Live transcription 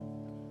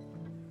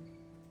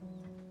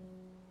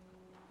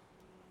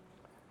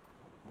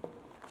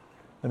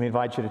Let me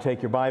invite you to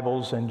take your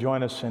Bibles and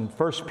join us in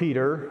 1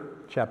 Peter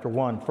chapter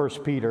 1. 1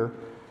 Peter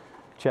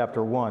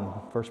chapter 1.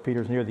 1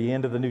 Peter is near the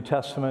end of the New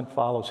Testament,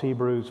 follows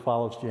Hebrews,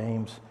 follows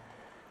James.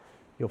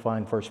 You'll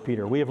find 1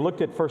 Peter. We have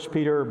looked at 1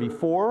 Peter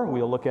before.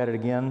 We'll look at it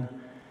again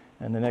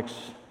in the next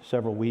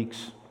several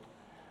weeks.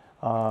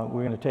 We're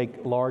going to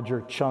take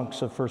larger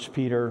chunks of 1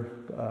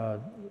 Peter.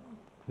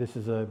 This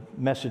is a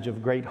message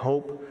of great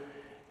hope,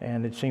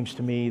 and it seems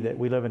to me that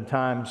we live in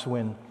times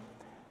when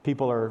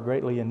people are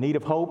greatly in need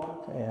of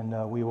hope,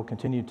 and we will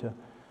continue to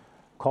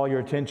call your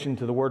attention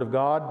to the Word of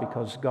God,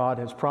 because God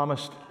has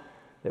promised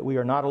that we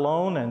are not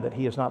alone and that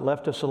He has not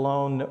left us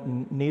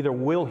alone, neither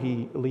will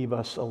He leave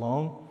us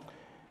alone.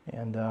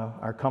 And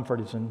our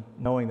comfort is in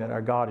knowing that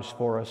our God is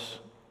for us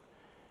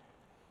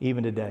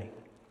even today.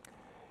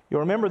 You'll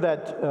remember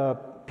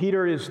that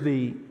Peter is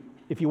the,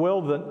 if you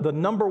will, the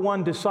number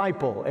one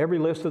disciple. Every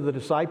list of the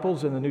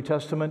disciples in the New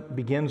Testament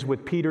begins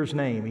with Peter's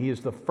name. He is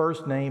the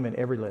first name in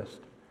every list.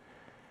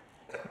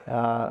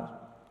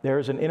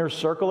 There's an inner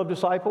circle of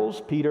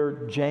disciples,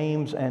 Peter,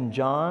 James, and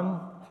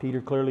John. Peter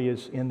clearly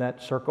is in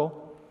that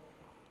circle.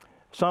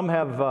 Some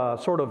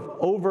have sort of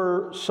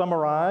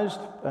over-summarized,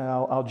 and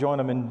I'll join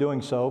them in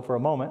doing so for a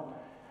moment.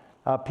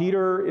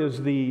 Peter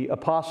is the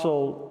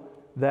apostle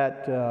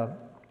that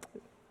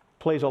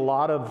plays a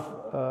large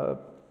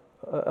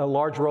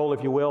role,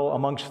 if you will,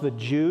 amongst the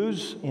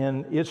Jews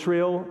in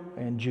Israel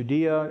and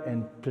Judea,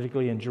 and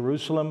particularly in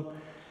Jerusalem.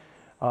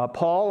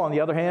 Paul, on the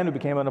other hand, who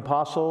became an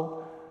apostle,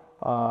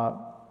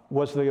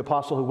 was the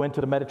apostle who went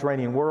to the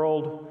Mediterranean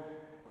world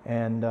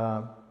and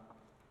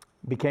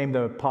became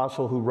the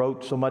apostle who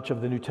wrote so much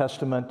of the New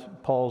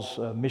Testament, Paul's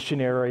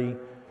missionary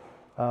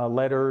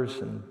letters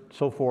and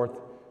so forth.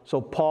 So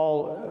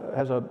Paul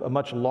has a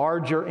much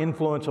larger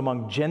influence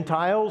among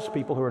Gentiles,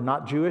 people who are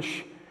not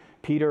Jewish.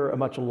 Peter, a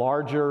much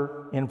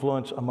larger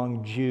influence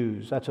among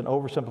Jews. That's an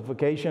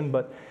oversimplification,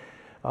 but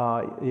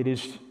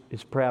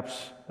it's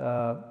perhaps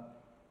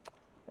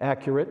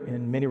accurate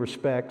in many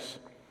respects.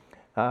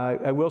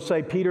 I will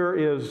say Peter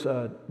is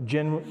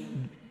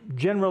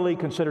generally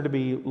considered to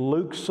be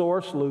Luke's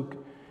source. Luke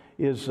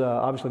is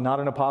obviously not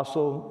an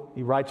apostle.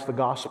 He writes the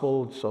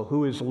gospel, so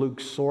who is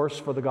Luke's source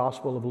for the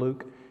gospel of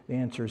Luke? The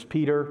answer is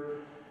Peter.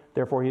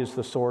 Therefore, he is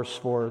the source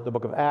for the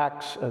book of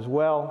Acts as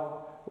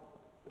well.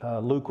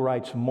 Luke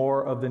writes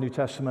more of the New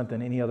Testament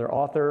than any other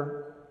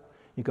author.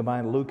 You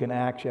combine Luke and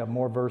Acts, you have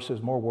more verses,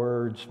 more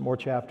words, more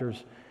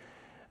chapters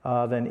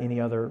than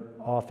any other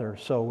author.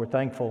 So we're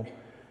thankful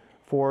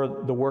for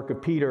the work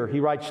of Peter. He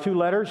writes two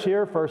letters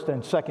here, 1st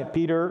and 2nd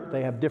Peter.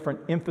 They have different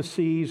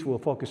emphases. We'll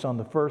focus on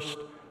the first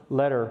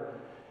letter.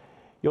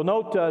 You'll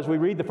note as we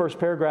read the first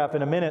paragraph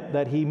in a minute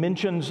that he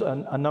mentions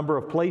a number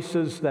of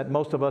places that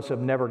most of us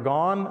have never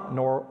gone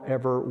nor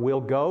ever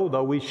will go,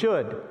 though we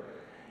should.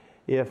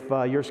 If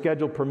your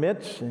schedule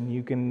permits and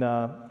you can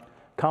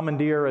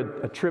commandeer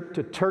a trip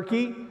to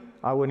Turkey,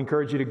 I would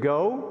encourage you to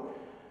go.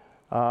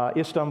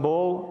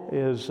 Istanbul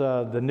is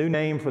the new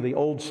name for the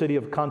old city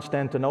of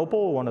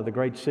Constantinople, one of the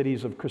great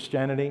cities of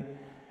Christianity.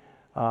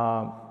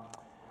 And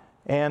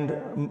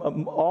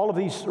all of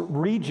these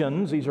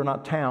regions, these are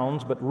not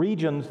towns, but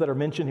regions that are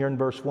mentioned here in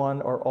verse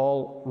 1 are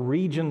all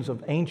regions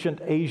of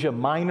ancient Asia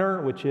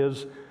Minor, which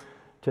is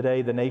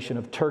today the nation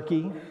of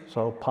Turkey.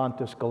 So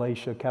Pontus,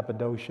 Galatia,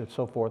 Cappadocia,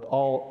 so forth,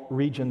 all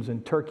regions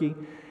in Turkey.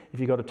 If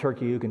you go to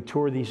Turkey, you can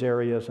tour these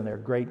areas, and they're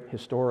great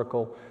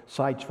historical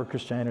sites for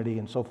Christianity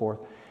and so forth.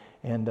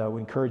 And we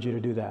encourage you to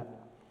do that.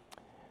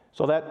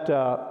 So that,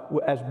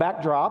 as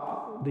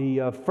backdrop,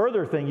 the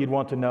further thing you'd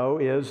want to know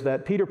is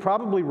that Peter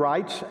probably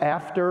writes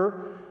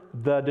after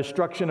the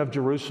destruction of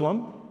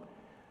Jerusalem.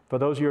 For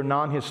those of you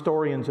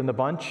non-historians in the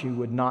bunch, you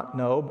would not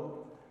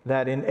know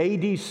that in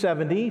AD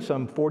 70,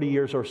 some 40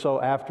 years or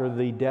so after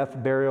the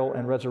death, burial,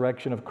 and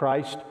resurrection of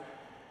Christ,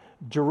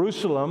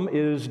 Jerusalem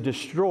is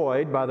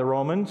destroyed by the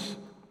Romans.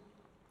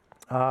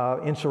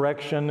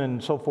 Insurrection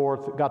and so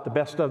forth got the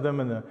best of them,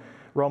 and the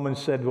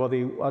Romans said, well,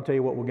 I'll tell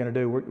you what we're going to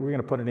do. We're going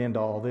to put an end to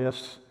all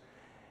this.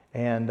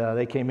 And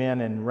they came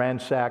in and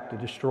ransacked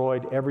and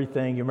destroyed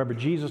everything. You remember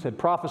Jesus had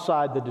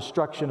prophesied the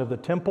destruction of the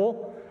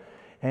temple.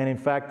 And in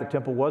fact, the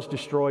temple was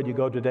destroyed. You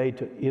go today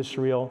to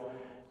Israel,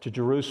 to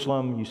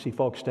Jerusalem. You see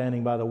folks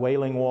standing by the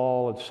Wailing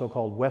Wall, the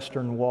so-called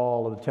Western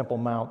Wall of the Temple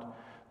Mount.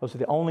 Those are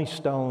the only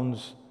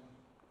stones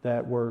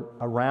that were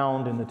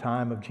around in the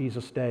time of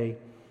Jesus' day.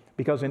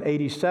 Because in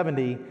AD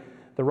 70,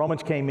 the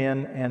Romans came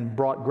in and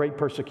brought great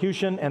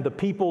persecution, and the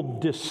people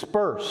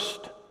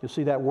dispersed. You'll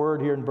see that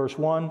word here in verse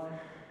 1.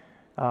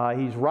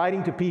 He's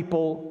writing to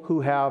people who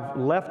have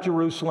left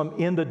Jerusalem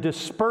in the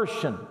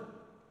dispersion.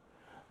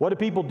 What do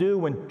people do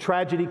when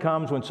tragedy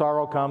comes, when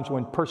sorrow comes,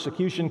 when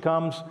persecution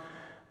comes?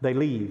 They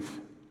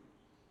leave.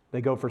 They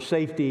go for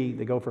safety,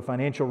 they go for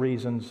financial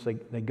reasons,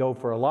 they go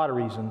for a lot of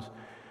reasons,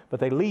 but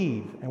they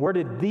leave. And where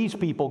did these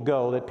people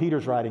go that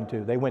Peter's writing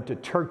to? They went to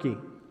Turkey.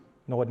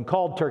 It wasn't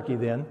called Turkey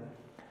then.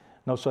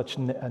 No such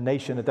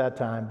nation at that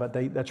time, but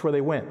that's where they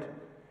went.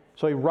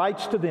 So he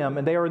writes to them,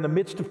 and they are in the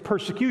midst of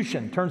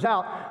persecution. Turns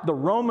out the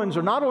Romans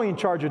are not only in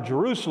charge of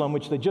Jerusalem,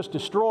 which they just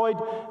destroyed,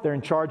 they're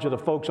in charge of the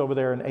folks over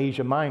there in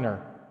Asia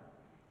Minor.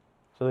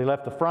 So they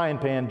left the frying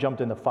pan,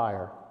 jumped in the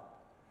fire.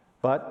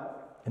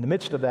 But in the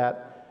midst of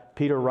that,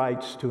 Peter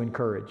writes to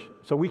encourage.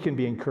 So we can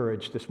be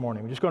encouraged this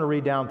morning. We're just going to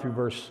read down through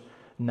verse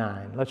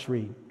 9. Let's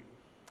read.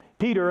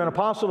 Peter, an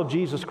apostle of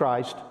Jesus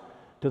Christ,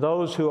 to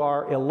those who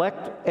are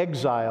elect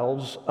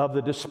exiles of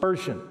the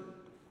dispersion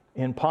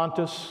in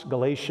Pontus,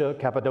 Galatia,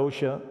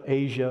 Cappadocia,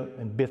 Asia,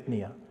 and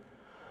Bithynia,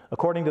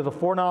 according to the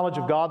foreknowledge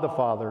of God the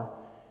Father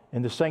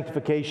and the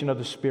sanctification of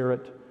the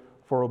Spirit,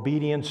 for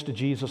obedience to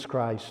Jesus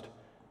Christ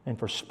and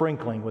for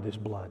sprinkling with His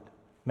blood.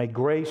 May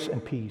grace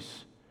and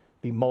peace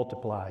be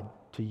multiplied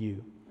to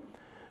you.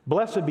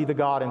 Blessed be the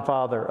God and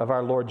Father of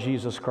our Lord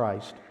Jesus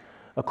Christ.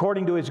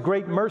 According to His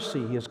great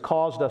mercy, He has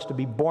caused us to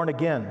be born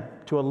again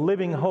to a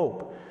living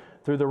hope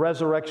through the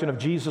resurrection of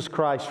Jesus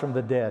Christ from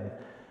the dead,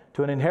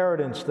 to an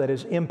inheritance that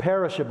is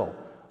imperishable,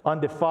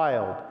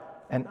 undefiled,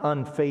 and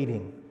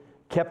unfading,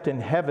 kept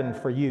in heaven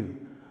for you,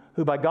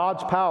 who by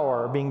God's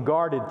power are being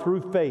guarded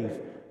through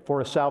faith for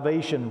a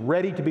salvation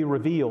ready to be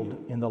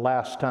revealed in the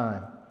last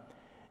time.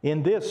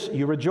 In this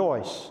you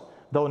rejoice,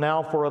 though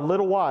now for a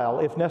little while,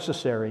 if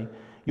necessary,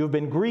 you have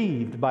been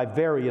grieved by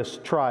various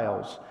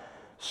trials,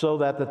 so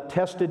that the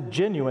tested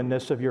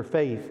genuineness of your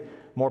faith,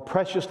 more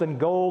precious than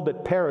gold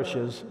that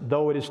perishes,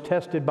 though it is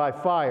tested by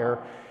fire,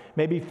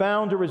 may be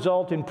found to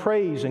result in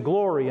praise and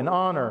glory and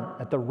honor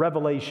at the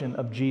revelation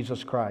of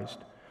Jesus Christ.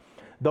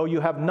 Though you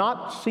have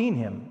not seen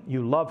Him,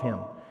 you love Him.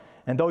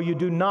 And though you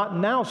do not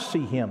now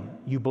see Him,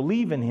 you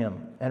believe in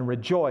Him and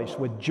rejoice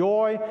with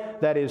joy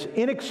that is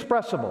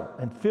inexpressible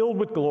and filled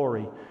with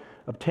glory,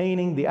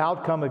 obtaining the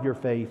outcome of your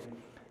faith,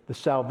 the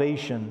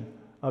salvation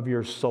of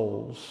your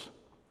souls.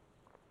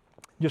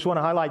 Just want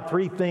to highlight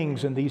three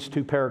things in these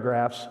two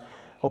paragraphs.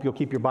 Hope you'll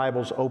keep your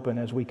Bibles open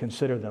as we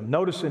consider them.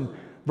 Notice in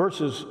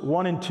verses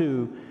 1 and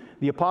 2,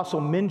 the apostle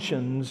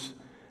mentions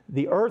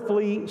the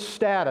earthly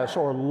status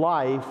or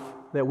life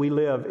that we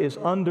live is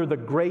under the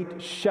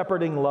great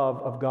shepherding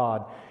love of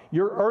God.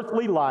 Your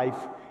earthly life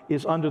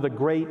is under the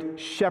great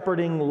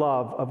shepherding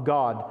love of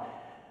God.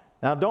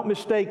 Now, don't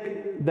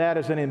mistake that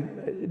as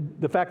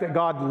the fact that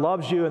God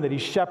loves you and that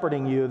He's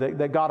shepherding you,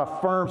 that God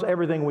affirms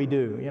everything we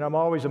do. You know, I'm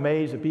always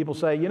amazed that people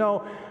say,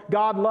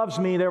 God loves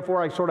me,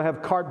 therefore I sort of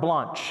have carte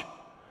blanche.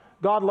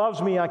 God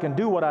loves me, I can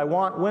do what I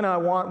want, when I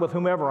want, with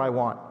whomever I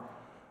want.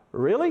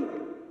 Really?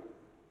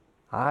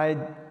 I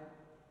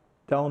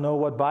don't know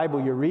what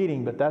Bible you're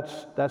reading, but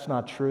that's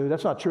not true.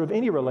 That's not true of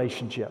any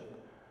relationship.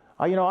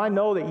 I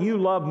know that you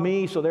love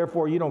me, so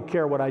therefore you don't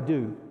care what I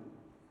do.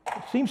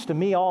 It seems to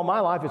me all my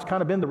life it's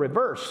kind of been the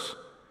reverse.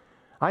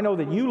 I know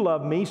that you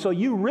love me, so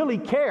you really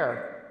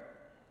care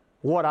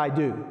what I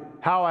do,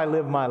 how I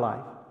live my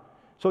life.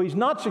 So he's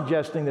not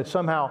suggesting that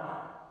somehow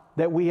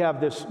that we have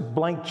this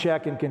blank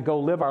check and can go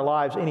live our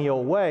lives any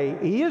old way.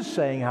 He is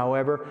saying,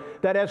 however,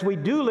 that as we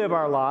do live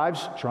our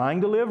lives,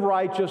 trying to live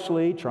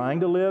righteously,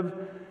 trying to live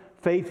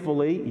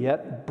faithfully,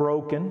 yet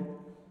broken,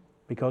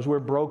 because we're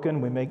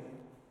broken, we make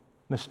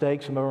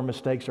mistakes. Some of our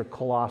mistakes are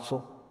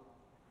colossal.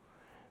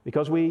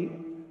 Because we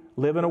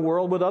live in a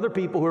world with other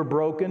people who are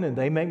broken and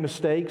they make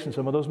mistakes, and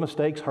some of those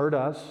mistakes hurt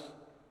us,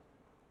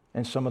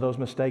 and some of those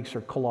mistakes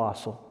are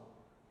colossal.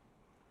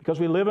 Because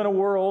we live in a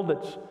world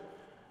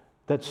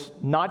that's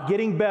not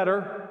getting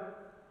better.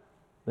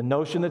 The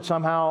notion that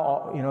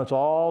somehow, it's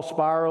all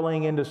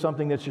spiraling into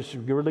something that's just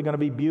really going to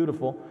be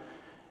beautiful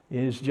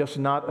is just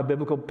not a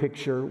biblical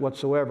picture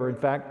whatsoever. In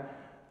fact,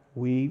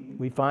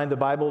 we find the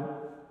Bible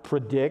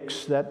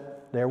predicts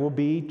that there will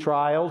be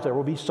trials, there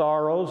will be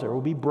sorrows, there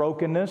will be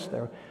brokenness,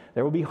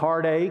 there will be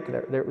heartache,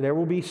 there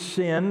will be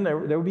sin, there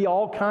will be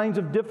all kinds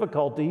of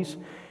difficulties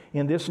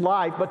in this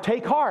life. But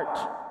take heart,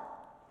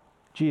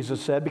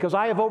 Jesus said, because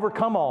I have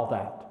overcome all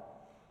that.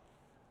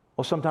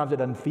 Well, sometimes it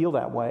doesn't feel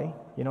that way.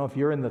 If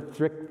you're in the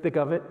thick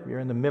of it, you're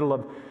in the middle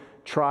of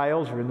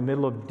trials, you're in the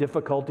middle of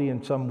difficulty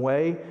in some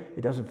way,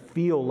 it doesn't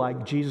feel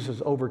like Jesus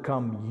has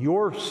overcome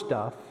your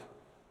stuff,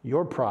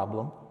 your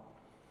problem.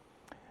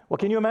 Well,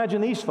 can you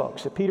imagine these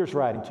folks that Peter's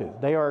writing to?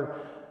 They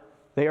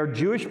are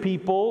Jewish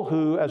people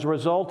who, as a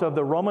result of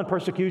the Roman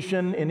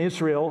persecution in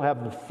Israel,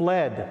 have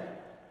fled.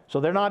 So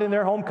they're not in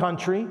their home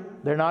country.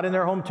 They're not in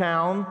their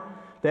hometown.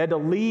 They had to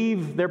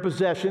leave their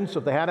possessions. So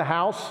if they had a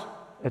house,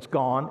 it's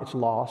gone, it's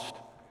lost.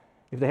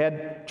 If they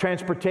had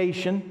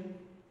transportation,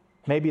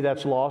 maybe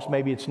that's lost,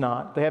 maybe it's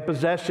not. If they had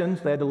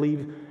possessions, they had to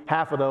leave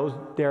half of those,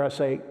 dare I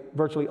say,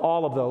 virtually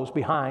all of those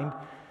behind.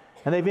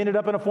 And they've ended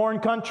up in a foreign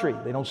country.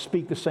 They don't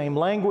speak the same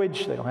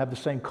language, they don't have the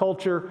same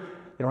culture,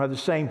 they don't have the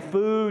same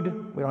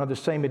food, we don't have the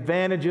same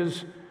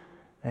advantages,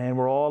 and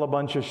we're all a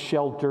bunch of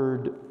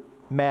sheltered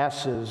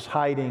masses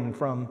hiding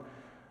from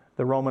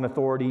the Roman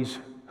authorities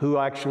who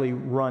actually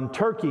run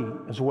Turkey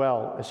as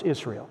well as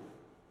Israel.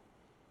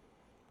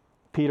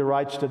 Peter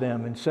writes to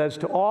them and says,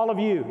 to all of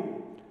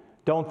you,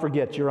 don't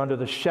forget you're under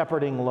the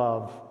shepherding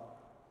love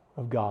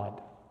of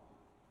God.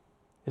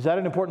 Is that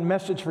an important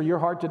message for your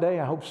heart today?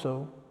 I hope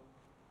so.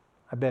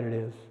 I bet it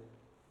is.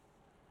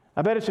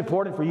 I bet it's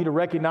important for you to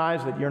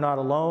recognize that you're not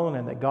alone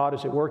and that God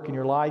is at work in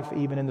your life,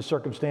 even in the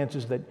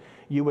circumstances that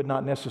you would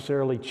not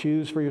necessarily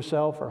choose for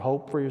yourself or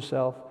hope for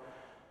yourself.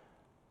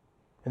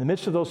 In the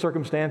midst of those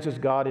circumstances,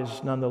 God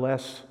is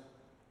nonetheless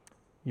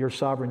your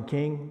sovereign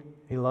King.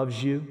 He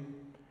loves you.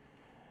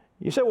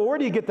 You say, well, where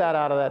do you get that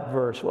out of that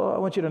verse? Well, I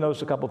want you to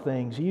notice a couple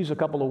things. He used a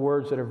couple of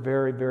words that are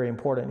very, very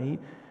important.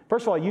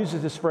 First of all, he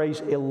uses this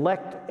phrase,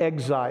 elect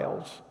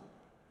exiles.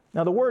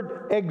 Now, the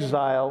word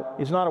exile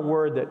is not a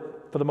word that,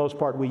 for the most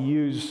part, we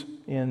use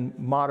in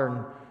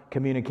modern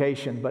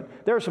communication, but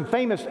there are some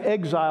famous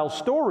exile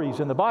stories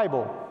in the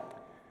Bible.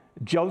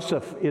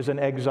 Joseph is an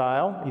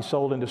exile. He's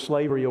sold into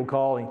slavery, you'll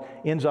call. He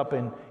ends up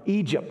in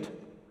Egypt.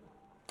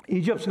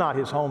 Egypt's not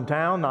his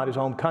hometown, not his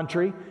home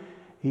country.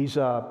 He's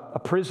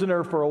a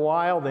prisoner for a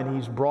while, then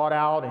he's brought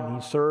out and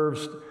he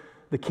serves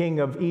the king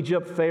of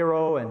Egypt,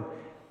 Pharaoh,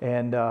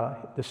 and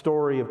the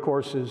story, of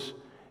course,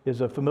 is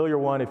a familiar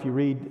one if you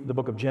read the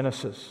book of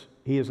Genesis.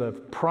 He is a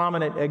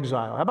prominent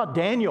exile. How about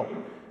Daniel?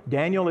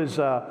 Daniel is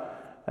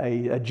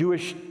a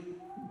Jewish,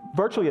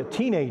 virtually a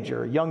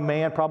teenager, a young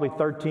man, probably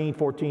 13,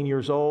 14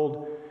 years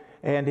old,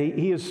 and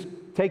he is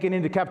taken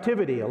into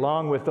captivity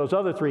along with those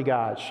other three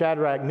guys,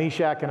 Shadrach,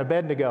 Meshach, and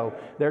Abednego.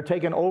 They're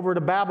taken over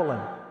to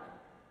Babylon,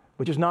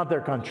 which is not their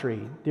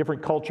country,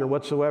 different culture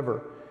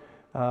whatsoever.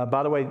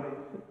 By the way,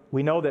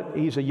 we know that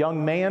he's a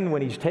young man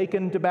when he's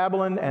taken to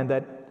Babylon, and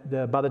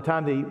that by the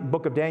time the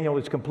book of Daniel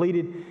is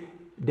completed,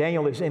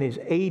 Daniel is in his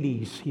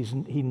 80s.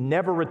 He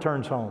never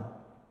returns home.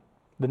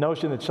 The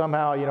notion that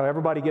somehow,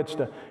 everybody gets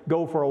to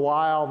go for a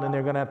while and then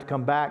they're going to have to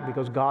come back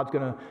because God's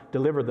going to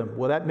deliver them.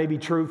 Well, that may be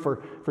true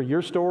for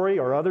your story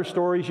or other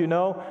stories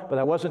but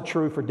that wasn't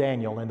true for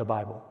Daniel in the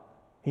Bible.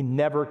 He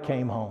never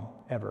came home,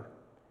 ever.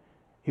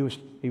 He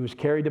was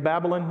carried to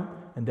Babylon,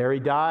 and there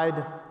he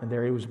died, and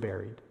there he was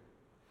buried.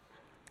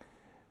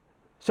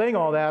 Saying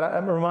all that,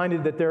 I'm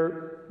reminded that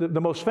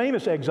the most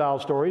famous exile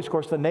story is, of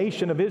course, the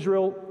nation of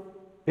Israel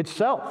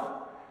itself.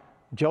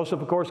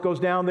 Joseph, of course, goes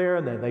down there,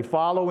 and they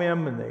follow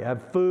him, and they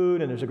have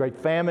food, and there's a great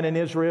famine in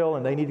Israel,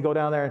 and they need to go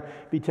down there and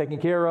be taken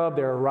care of.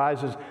 There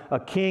arises a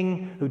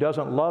king who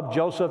doesn't love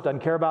Joseph,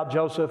 doesn't care about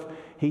Joseph.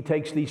 He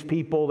takes these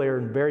people, they're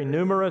very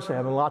numerous, they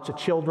have lots of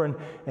children,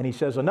 and he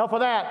says, enough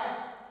of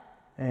that.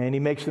 And he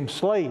makes them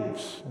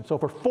slaves. And so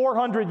for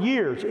 400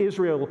 years,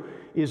 Israel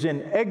is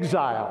in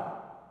exile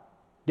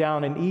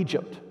down in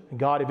Egypt. And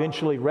God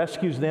eventually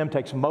rescues them,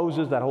 takes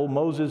Moses. That whole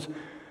Moses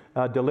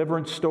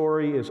deliverance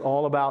story is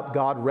all about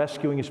God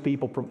rescuing his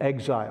people from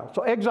exile.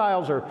 So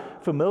exiles are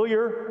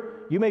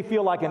familiar. You may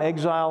feel like an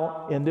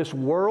exile in this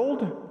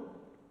world.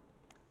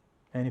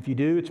 And if you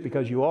do, it's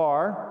because you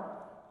are.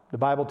 The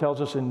Bible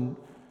tells us in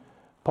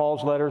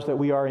Paul's letters that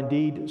we are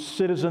indeed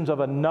citizens of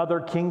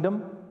another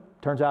kingdom.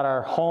 Turns out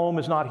our home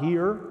is not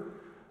here.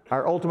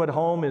 Our ultimate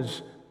home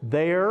is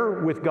there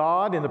with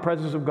God, in the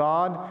presence of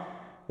God,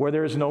 where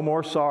there is no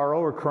more sorrow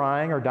or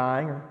crying or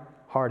dying or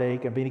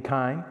heartache of any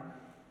kind.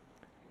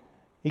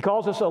 He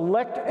calls us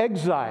elect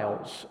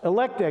exiles,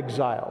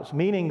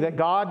 meaning that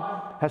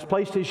God has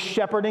placed his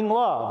shepherding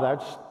love.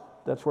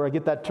 That's where I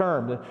get that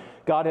term.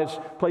 God has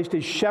placed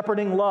his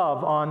shepherding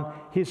love on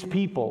his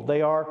people.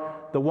 They are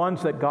the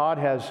ones that God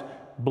has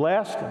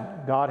blessed,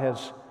 and God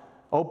has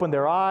opened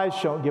their eyes,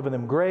 given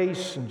them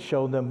grace, and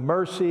shown them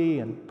mercy,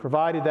 and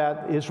provided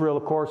that. Israel,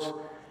 of course,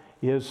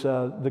 is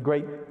the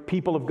great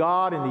people of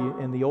God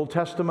in the Old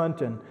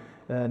Testament,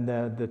 and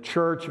the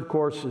church, of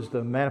course, is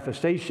the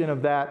manifestation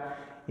of that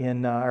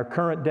in our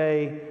current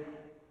day.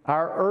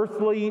 Our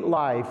earthly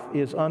life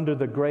is under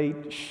the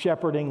great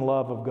shepherding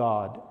love of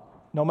God.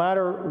 No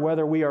matter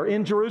whether we are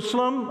in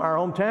Jerusalem, our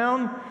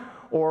hometown,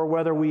 or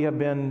whether we have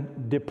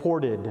been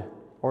deported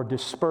or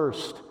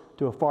dispersed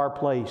to a far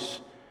place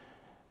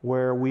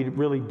where we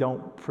really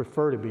don't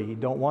prefer to be,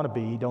 don't want to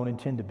be, don't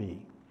intend to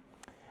be.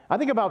 I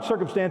think about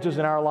circumstances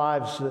in our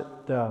lives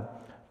that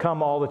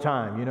come all the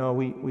time.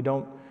 We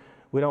don't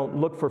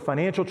look for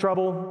financial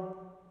trouble,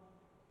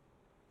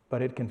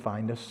 but it can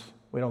find us.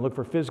 We don't look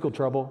for physical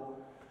trouble,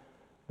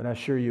 but I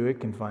assure you it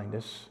can find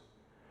us.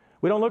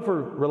 We don't look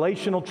for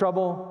relational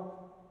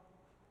trouble,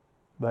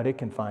 but it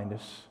can find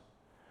us.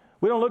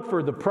 We don't look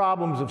for the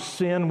problems of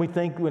sin. We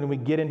think when we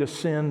get into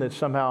sin that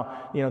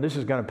somehow, this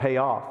is going to pay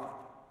off.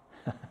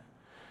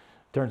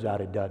 Turns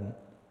out it doesn't.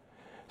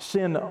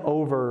 Sin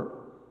overmarkets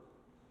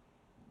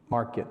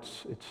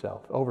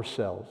itself,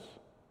 oversells.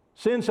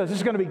 Sin says, this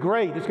is going to be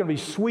great, it's going to be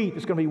sweet,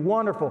 it's going to be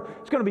wonderful,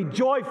 it's going to be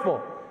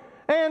joyful.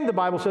 And the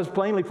Bible says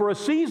plainly, for a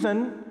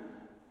season,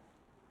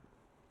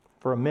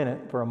 for a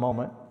minute, for a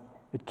moment,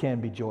 it can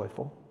be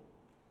joyful.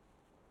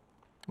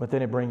 But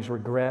then it brings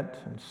regret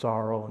and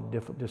sorrow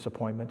and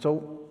disappointment.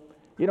 So,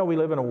 we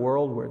live in a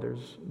world where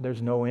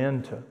there's no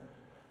end to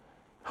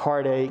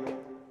heartache,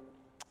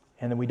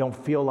 and then we don't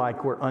feel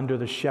like we're under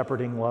the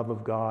shepherding love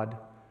of God.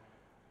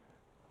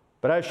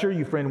 But I assure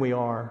you, friend, we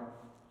are.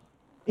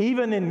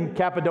 Even in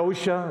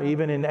Cappadocia,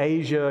 even in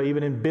Asia,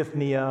 even in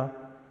Bithynia,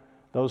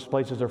 those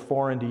places are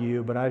foreign to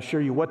you. But I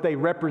assure you, what they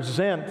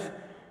represent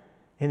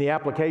in the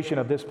application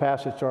of this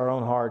passage to our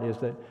own heart is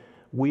that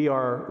we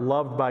are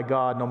loved by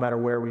God no matter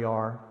where we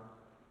are,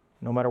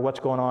 no matter what's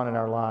going on in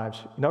our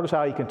lives. Notice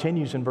how he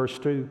continues in verse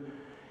 2.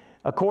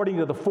 According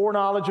to the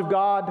foreknowledge of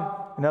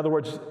God, in other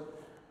words,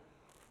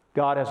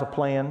 God has a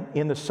plan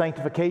in the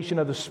sanctification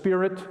of the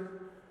Spirit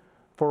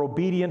for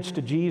obedience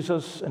to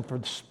Jesus and for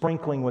the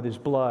sprinkling with His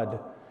blood.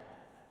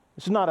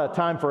 This is not a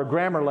time for a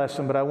grammar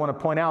lesson, but I want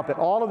to point out that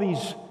all of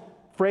these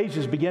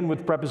phrases begin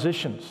with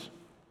prepositions.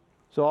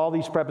 So all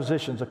these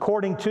prepositions,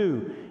 according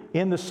to,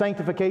 in the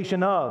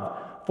sanctification of,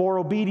 for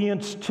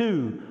obedience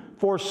to,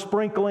 for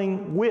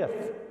sprinkling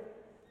with.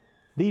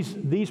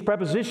 These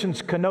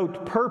prepositions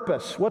connote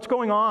purpose. What's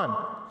going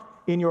on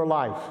in your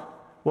life?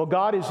 Well,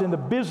 God is in the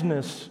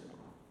business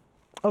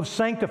of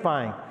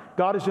sanctifying.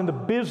 God is in the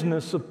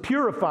business of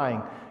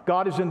purifying.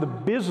 God is in the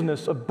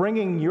business of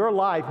bringing your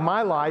life,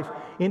 my life,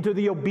 into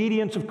the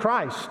obedience of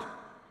Christ.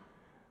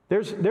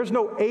 There's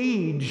no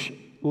age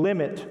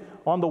limit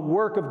on the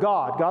work of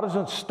God. God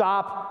doesn't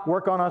stop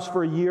work on us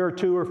for a year or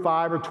 2 or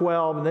 5 or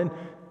 12 and then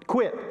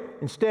quit.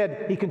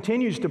 Instead, He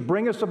continues to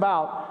bring us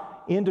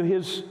about into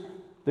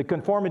the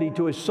conformity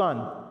to His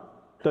Son.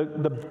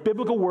 The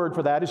biblical word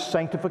for that is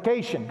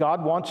sanctification.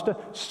 God wants to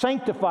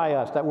sanctify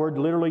us. That word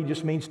literally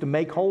just means to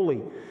make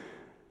holy.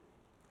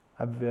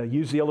 I've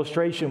used the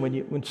illustration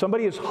when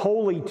somebody is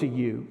holy to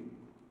you,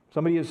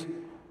 somebody is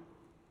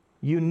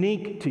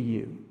unique to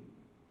you,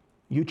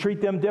 you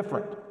treat them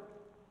different.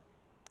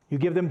 You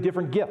give them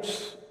different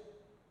gifts.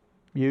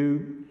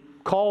 You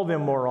call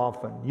them more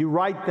often. You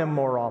write them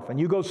more often.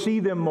 You go see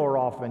them more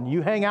often.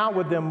 You hang out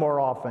with them more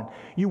often.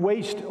 You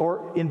waste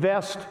or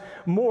invest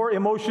more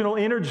emotional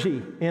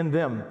energy in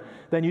them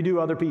than you do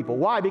other people.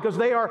 Why? Because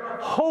they are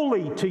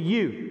holy to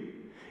you.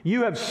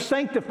 You have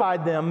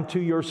sanctified them to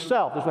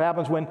yourself. This is what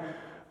happens when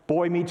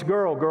boy meets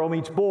girl, girl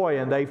meets boy,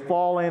 and they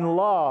fall in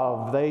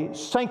love. They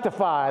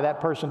sanctify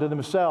that person to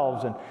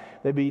themselves, and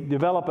they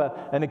develop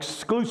an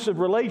exclusive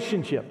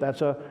relationship.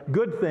 That's a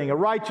good thing, a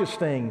righteous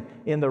thing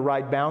in the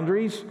right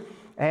boundaries.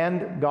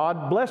 And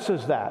God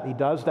blesses that. He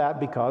does that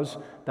because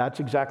that's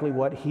exactly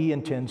what He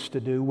intends to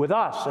do with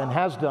us and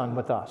has done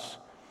with us.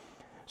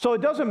 So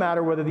it doesn't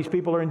matter whether these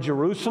people are in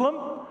Jerusalem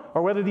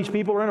or whether these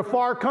people are in a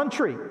far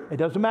country. It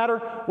doesn't matter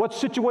what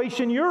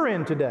situation you're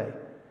in today.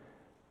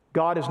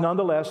 God has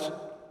nonetheless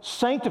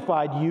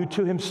sanctified you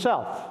to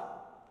Himself.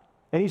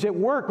 And He's at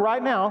work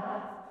right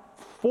now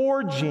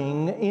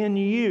forging in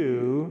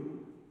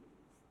you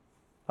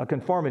a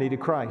conformity to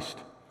Christ.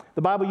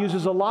 The Bible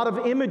uses a lot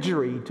of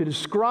imagery to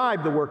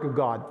describe the work of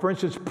God. For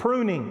instance,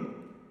 pruning.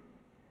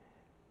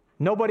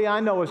 Nobody I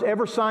know has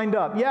ever signed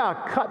up.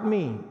 Yeah, cut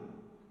me.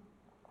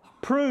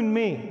 Prune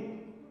me.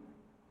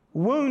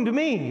 Wound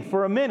me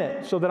for a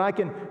minute so that I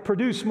can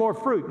produce more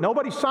fruit.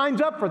 Nobody signs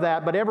up for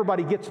that, but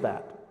everybody gets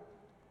that.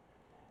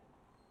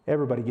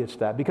 Everybody gets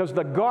that because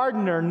the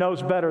gardener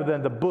knows better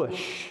than the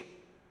bush.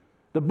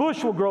 The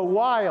bush will grow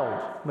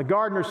wild. The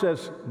gardener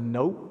says,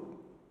 nope.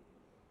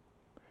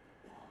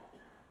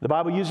 The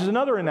Bible uses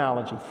another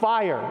analogy,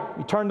 fire.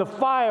 You turn the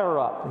fire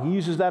up. He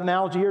uses that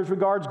analogy here as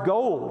regards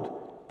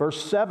gold.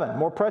 Verse 7,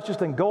 more precious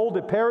than gold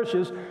that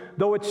perishes,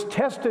 though it's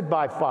tested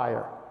by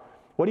fire.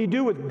 What do you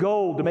do with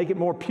gold to make it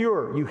more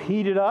pure? You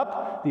heat it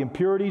up, the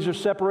impurities are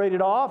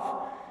separated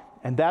off,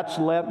 and that's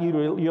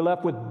you're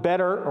left with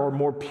better or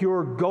more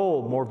pure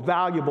gold, more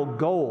valuable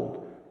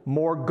gold,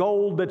 more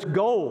gold that's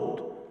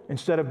gold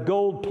instead of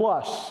gold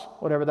plus,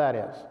 whatever that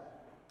is.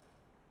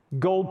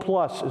 Gold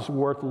plus is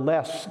worth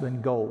less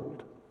than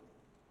gold.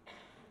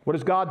 What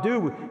does God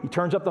do? He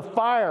turns up the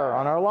fire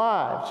on our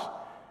lives.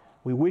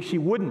 We wish He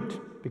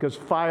wouldn't because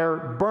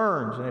fire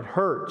burns and it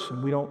hurts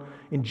and we don't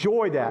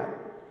enjoy that.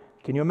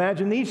 Can you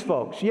imagine these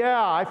folks?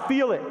 Yeah, I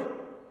feel it.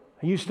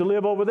 I used to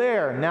live over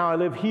there and now I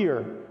live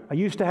here. I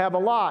used to have a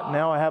lot,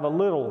 now I have a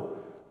little,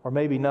 or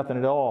maybe nothing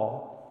at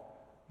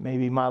all.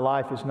 Maybe my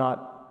life is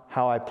not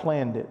how I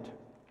planned it.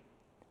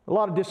 A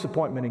lot of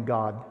disappointment in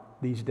God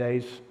these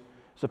days.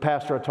 As a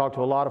pastor, I talk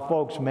to a lot of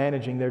folks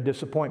managing their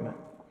disappointment.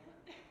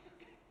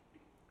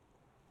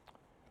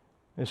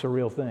 It's a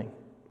real thing.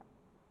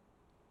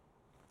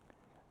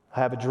 I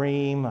have a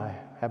dream, I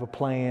have a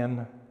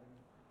plan,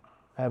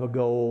 I have a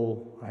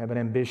goal, I have an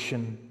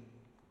ambition.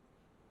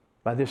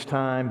 By this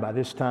time, I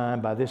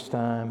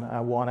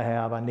want to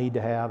have, I need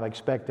to have, I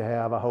expect to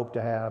have, I hope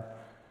to have.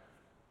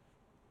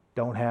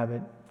 Don't have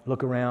it.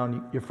 Look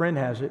around. Your friend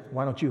has it.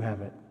 Why don't you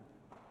have it?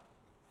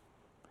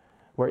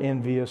 We're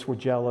envious, we're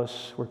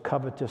jealous, we're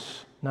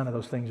covetous. None of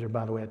those things are,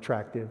 by the way,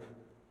 attractive.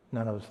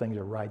 None of those things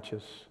are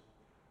righteous.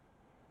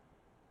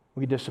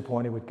 We get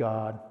disappointed with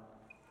God.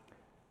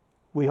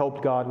 We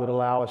hoped God would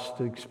allow us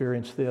to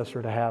experience this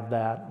or to have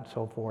that and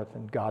so forth,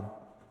 and God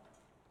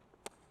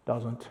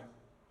doesn't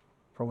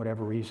for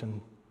whatever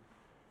reason.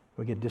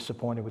 We get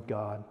disappointed with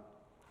God.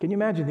 Can you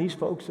imagine these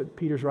folks that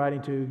Peter's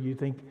writing to? You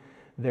think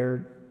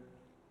they're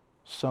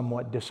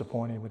somewhat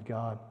disappointed with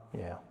God?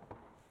 Yeah.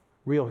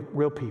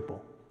 Real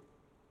people.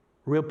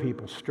 Real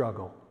people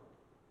struggle.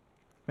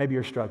 Maybe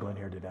you're struggling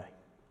here today.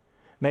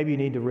 Maybe you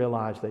need to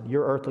realize that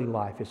your earthly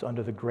life is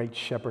under the great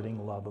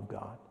shepherding love of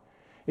God.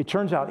 It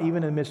turns out, even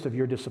in the midst of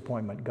your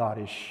disappointment, God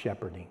is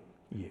shepherding.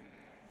 you.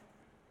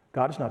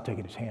 God is not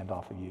taking his hand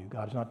off of you.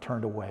 God is not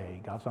turned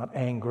away. God's not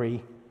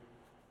angry.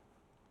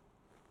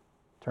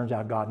 Turns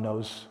out God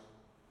knows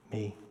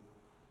me,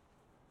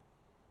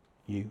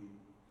 you,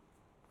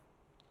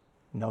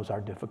 knows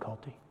our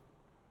difficulty,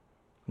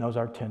 knows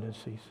our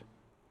tendencies.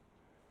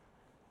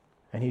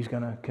 And he's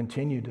going to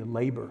continue to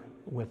labor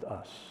with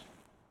us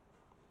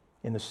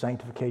in the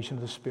sanctification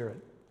of the Spirit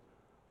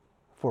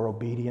for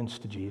obedience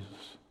to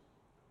Jesus,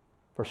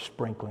 for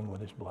sprinkling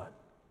with his blood,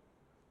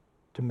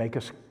 to make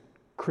us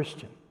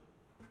Christian.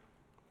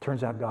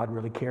 Turns out God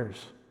really cares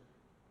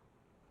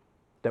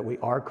that we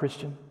are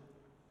Christian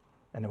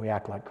and that we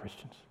act like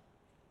Christians.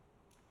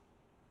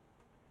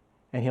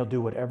 And he'll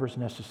do whatever's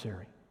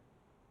necessary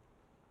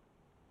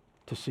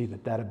to see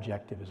that that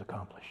objective is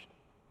accomplished.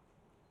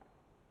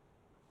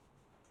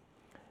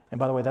 And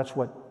by the way, that's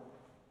what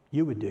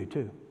you would do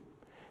too.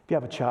 If you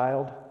have a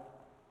child,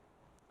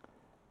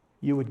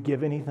 you would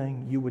give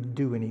anything, you would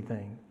do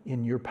anything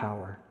in your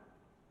power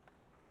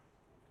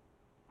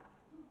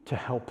to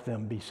help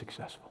them be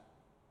successful.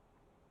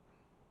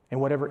 And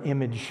whatever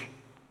image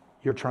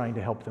you're trying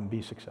to help them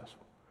be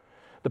successful.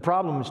 The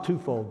problem is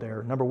twofold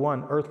there. Number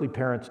one, earthly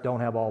parents don't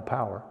have all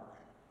power.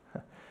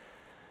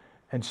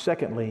 And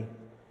secondly,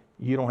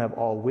 you don't have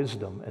all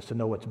wisdom as to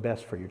know what's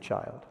best for your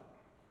child.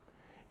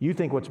 You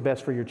think what's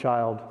best for your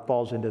child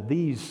falls into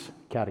these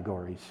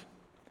categories,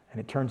 and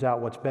it turns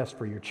out what's best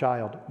for your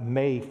child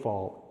may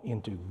fall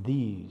into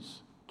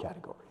these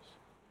categories.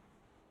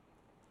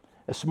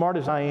 As smart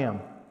as I am,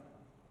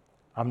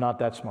 I'm not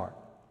that smart,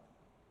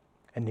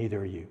 and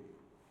neither are you.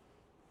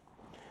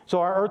 So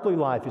our earthly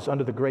life is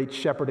under the great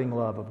shepherding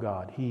love of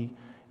God. He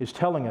is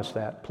telling us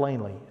that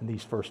plainly in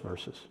these first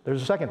verses.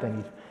 There's a second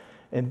thing.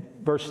 In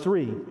verse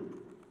 3,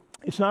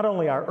 it's not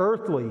only our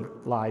earthly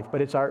life,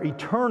 but it's our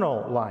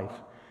eternal life.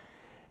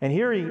 And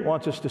here he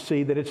wants us to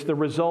see that it's the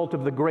result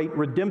of the great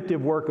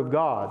redemptive work of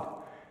God.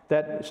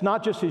 That it's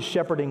not just his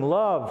shepherding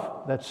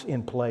love that's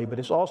in play, but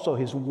it's also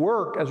his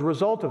work as a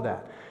result of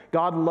that.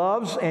 God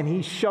loves and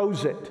he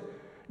shows it.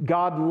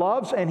 God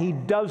loves and he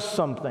does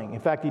something.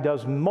 In fact, he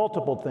does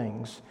multiple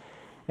things.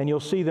 And you'll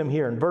see them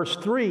here. In verse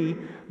 3,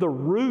 the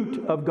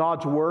root of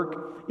God's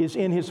work is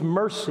in his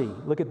mercy.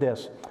 Look at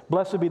this.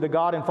 Blessed be the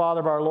God and Father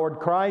of our Lord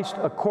Christ,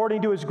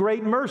 according to his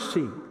great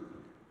mercy.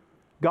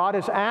 God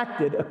has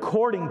acted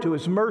according to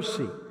his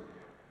mercy.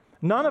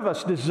 None of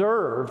us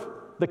deserve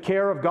the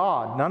care of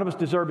God. None of us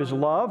deserve his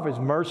love, his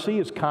mercy,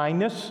 his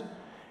kindness,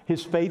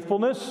 his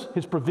faithfulness,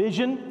 his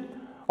provision.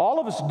 All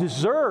of us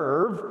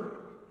deserve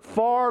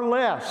far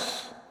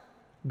less.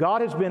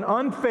 God has been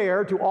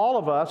unfair to all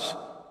of us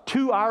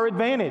to our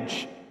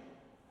advantage.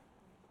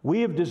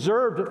 We have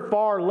deserved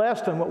far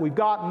less than what we've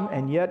gotten,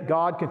 and yet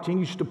God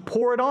continues to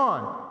pour it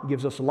on. He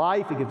gives us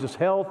life, he gives us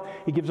health,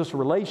 he gives us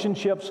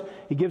relationships,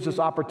 he gives us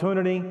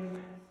opportunity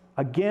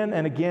again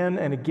and again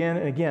and again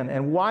and again.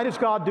 And why does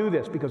God do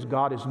this? Because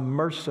God is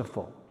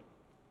merciful.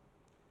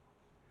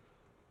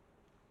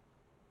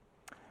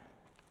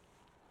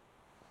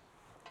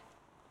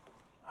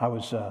 I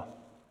was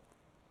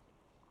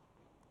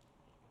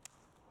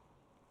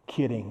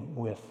kidding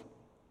with,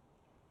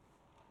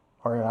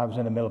 or I was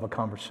in the middle of a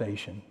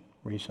conversation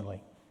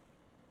recently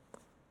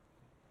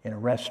in a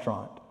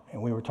restaurant,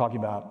 and we were talking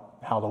about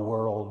how the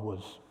world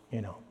was,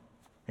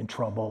 in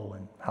trouble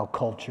and how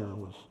culture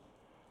was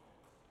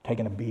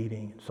taking a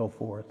beating and so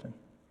forth. And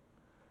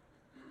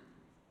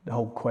the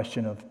whole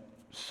question of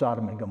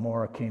Sodom and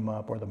Gomorrah came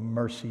up, or the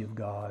mercy of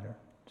God, or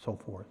so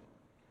forth.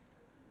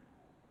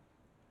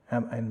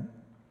 And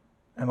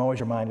I'm always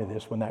reminded of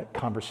this when that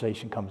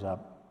conversation comes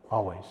up,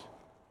 always.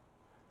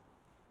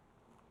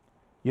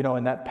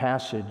 In that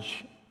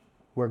passage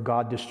where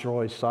God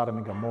destroys Sodom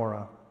and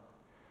Gomorrah,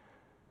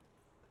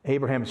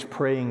 Abraham's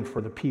praying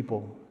for the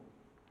people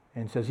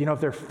and says, if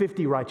there are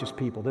 50 righteous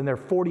people, then there are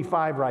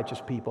 45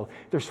 righteous people.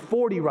 There's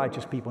 40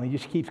 righteous people. And he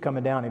just keeps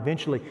coming down.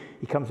 Eventually,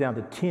 he comes down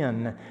to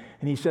 10.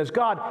 And he says,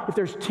 God, if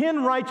there's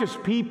 10 righteous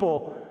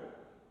people,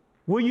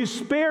 will you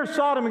spare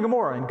Sodom and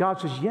Gomorrah? And God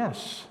says,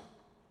 yes,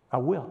 I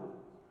will.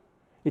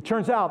 It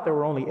turns out there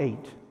were only 8.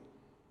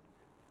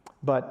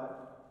 But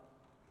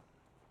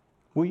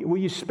will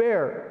you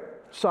spare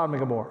Sodom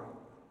and Gomorrah?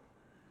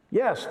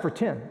 Yes, for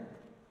 10.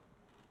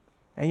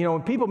 And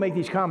when people make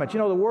these comments,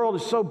 the world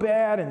is so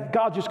bad and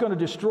God's just going to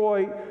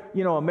destroy,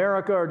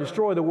 America or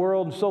destroy the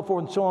world and so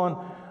forth and so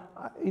on.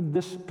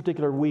 This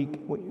particular week,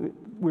 we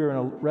were in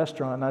a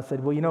restaurant and I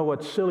said, well,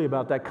 what's silly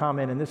about that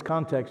comment in this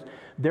context?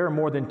 There are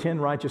more than 10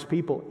 righteous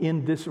people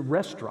in this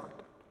restaurant.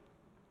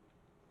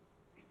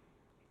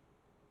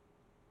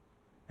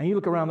 And you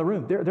look around the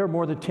room, there are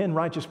more than 10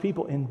 righteous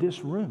people in this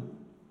room.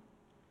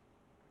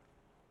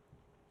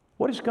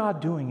 What is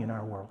God doing in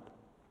our world?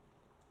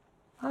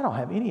 I don't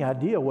have any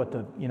idea what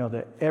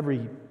the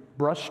every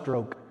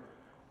brushstroke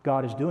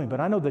God is doing,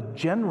 but I know the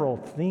general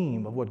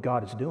theme of what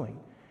God is doing.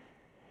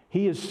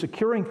 He is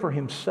securing for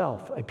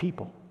himself a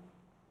people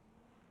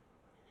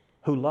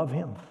who love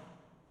him.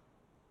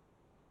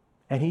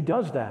 And he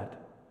does that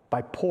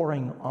by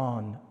pouring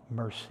on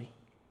mercy.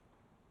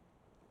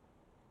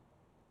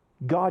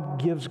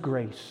 God gives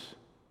grace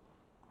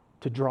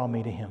to draw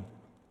me to Him.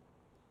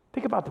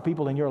 Think about the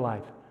people in your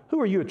life. Who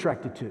are you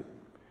attracted to?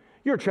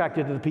 You're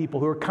attracted to the people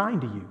who are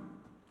kind to you,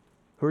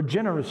 who are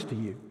generous to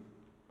you,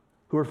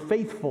 who are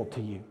faithful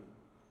to you.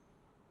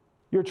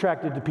 You're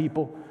attracted to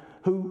people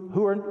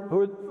who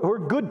are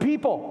good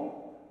people.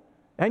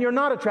 And you're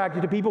not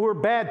attracted to people who are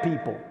bad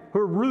people, who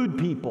are rude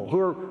people, who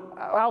are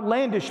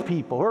outlandish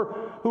people,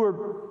 who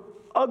are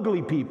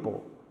ugly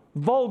people,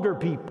 vulgar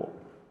people,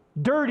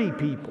 dirty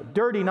people.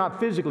 Dirty not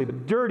physically,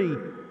 but dirty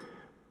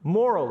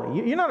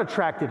morally. You're not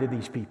attracted to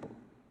these people.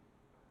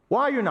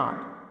 Why you're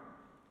not?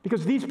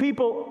 Because these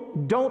people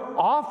don't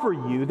offer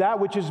you that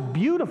which is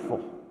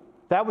beautiful,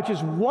 that which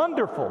is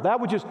wonderful, that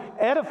which is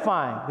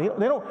edifying.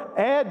 They don't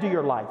add to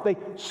your life. They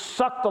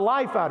suck the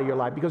life out of your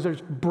life because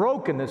there's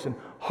brokenness and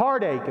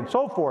heartache and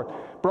so forth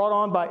brought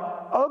on by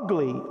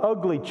ugly,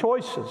 ugly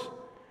choices.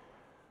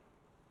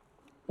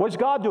 What is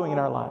God doing in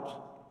our lives?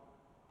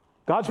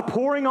 God's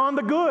pouring on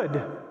the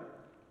good.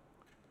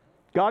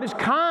 God is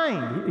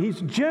kind.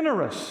 He's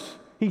generous.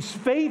 He's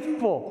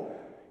faithful.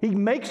 He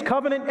makes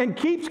covenant and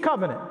keeps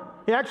covenant.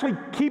 He actually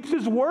keeps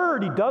His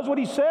word. He does what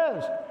He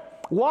says.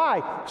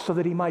 Why? So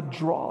that He might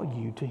draw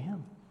you to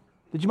Him.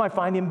 That you might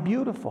find Him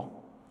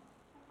beautiful.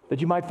 That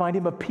you might find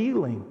Him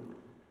appealing.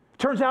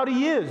 Turns out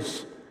He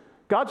is.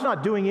 God's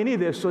not doing any of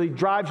this so He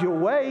drives you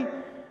away.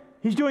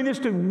 He's doing this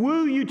to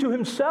woo you to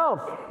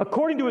Himself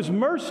according to His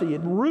mercy.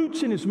 It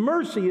roots in His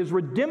mercy. His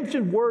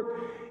redemption work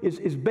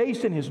is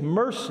based in His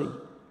mercy.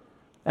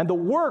 And the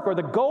work or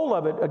the goal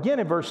of it, again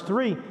in verse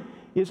 3,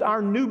 is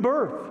our new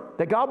birth,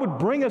 that God would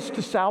bring us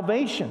to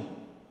salvation.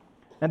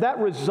 And that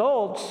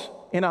results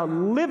in a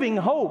living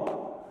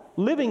hope.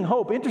 Living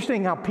hope.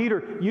 Interesting how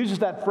Peter uses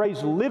that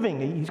phrase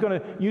living. He's going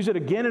to use it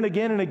again and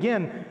again and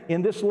again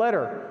in this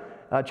letter.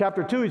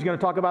 Chapter 2, he's going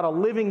to talk about a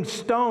living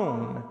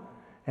stone,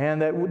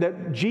 and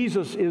that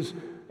Jesus is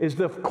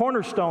the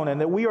cornerstone, and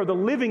that we are the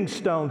living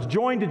stones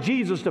joined to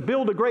Jesus to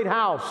build a great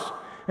house,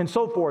 and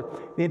so forth.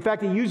 In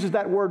fact, he uses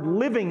that word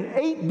living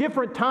 8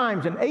 different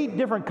times in 8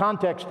 different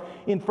contexts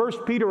in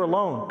 1 Peter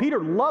alone. Peter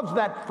loves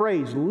that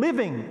phrase,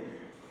 living,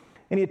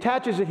 and he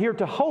attaches it here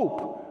to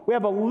hope. We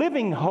have a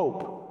living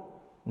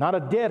hope, not a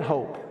dead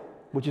hope,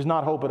 which is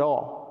not hope at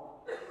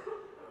all.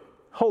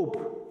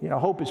 Hope,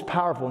 hope is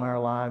powerful in our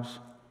lives.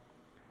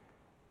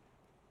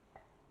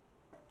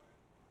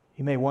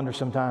 You may wonder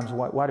sometimes,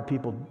 why do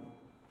people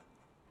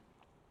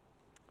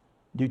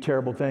do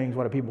terrible things?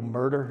 Why do people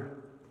murder?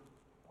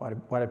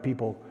 Why do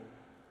people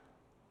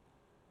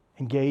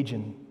engage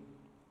in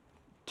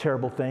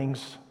terrible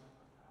things?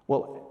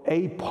 Well,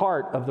 a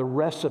part of the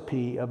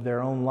recipe of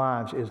their own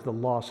lives is the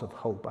loss of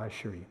hope, I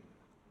assure you.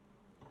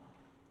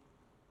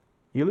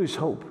 You lose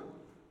hope,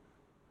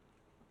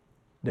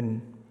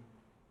 then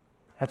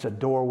that's a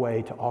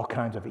doorway to all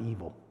kinds of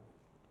evil.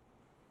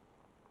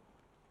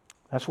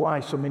 That's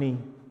why so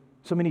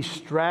many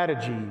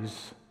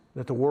strategies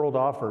that the world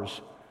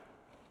offers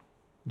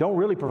don't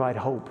really provide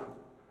hope.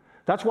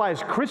 That's why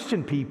as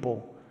Christian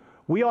people,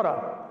 we ought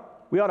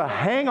to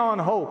hang on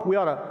hope. We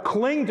ought to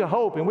cling to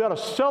hope, and we ought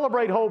to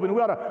celebrate hope, and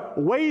we ought to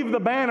wave the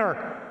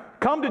banner.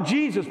 Come to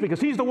Jesus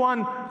because He's the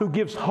one who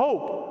gives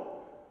hope.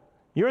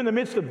 You're in the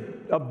midst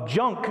of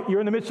junk. You're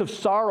in the midst of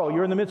sorrow.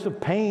 You're in the midst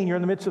of pain. You're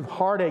in the midst of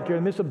heartache. You're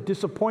in the midst of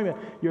disappointment.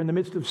 You're in the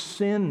midst of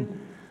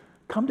sin.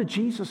 Come to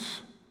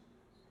Jesus.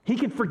 He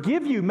can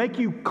forgive you, make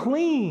you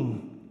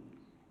clean.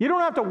 You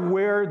don't have to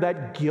wear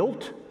that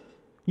guilt.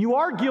 You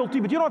are guilty,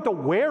 but you don't have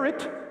to wear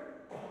it.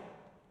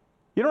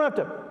 You don't have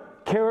to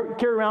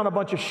carry around a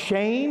bunch of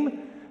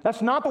shame.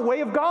 That's not the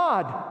way of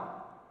God.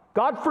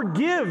 God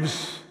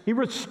forgives. He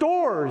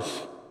restores.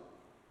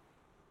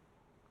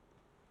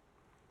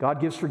 God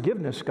gives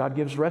forgiveness. God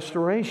gives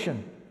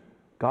restoration.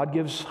 God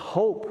gives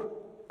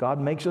hope. God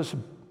makes us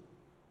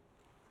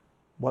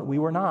what we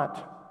were not.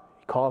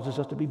 He causes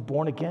us to be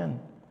born again.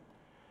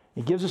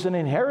 He gives us an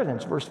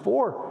inheritance. Verse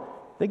 4,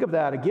 think of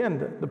that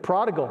again. The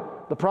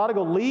prodigal. The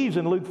prodigal leaves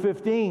in Luke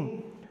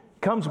 15.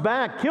 Comes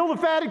back. Kill the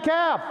fatted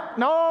calf.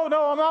 No,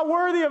 I'm not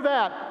worthy of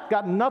that.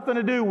 Got nothing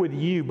to do with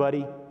you,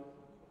 buddy.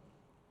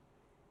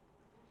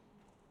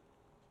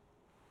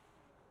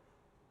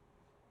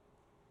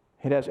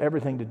 It has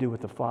everything to do with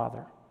the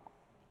Father.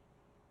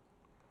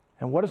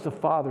 And what does the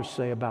Father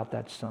say about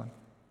that son?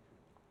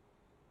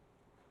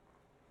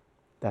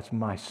 That's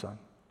my son.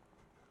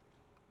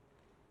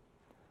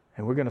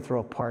 And we're going to throw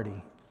a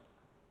party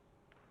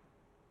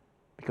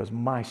because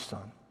my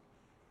son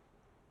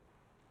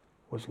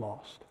was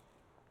lost.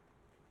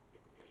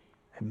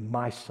 And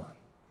my son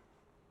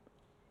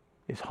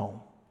is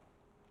home.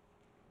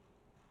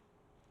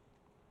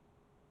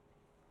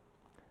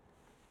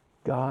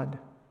 God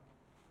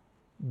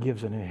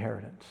gives an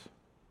inheritance.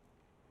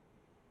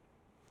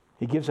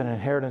 He gives an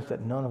inheritance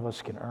that none of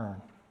us can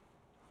earn.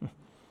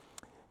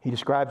 He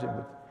describes it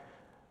with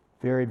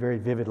very, very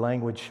vivid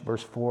language.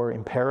 Verse 4,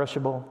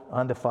 imperishable,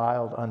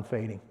 undefiled,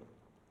 unfading.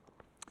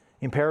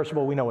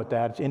 Imperishable, we know what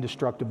that is. It's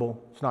indestructible.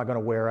 It's not going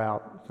to wear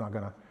out. It's not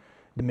going to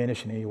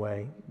diminish in any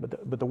way.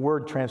 But the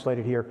word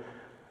translated here,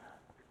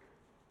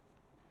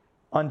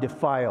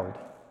 undefiled,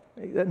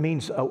 that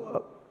means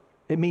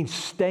It means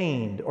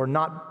stained or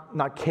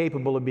not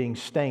capable of being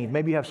stained.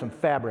 Maybe you have some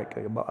fabric,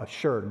 a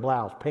shirt, a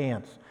blouse,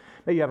 pants.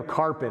 Maybe you have a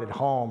carpet at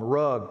home, a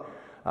rug.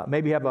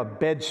 Maybe you have a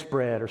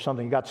bedspread or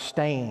something. You got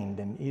stained.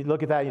 And you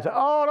look at that and you say,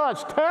 oh, no,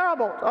 it's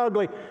terrible. It's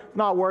ugly. It's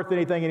not worth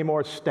anything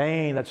anymore. It's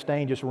stained. That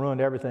stain just ruined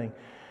everything.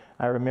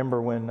 I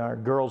remember when our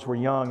girls were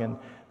young and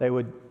they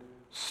would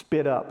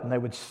spit up and they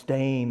would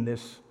stain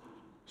this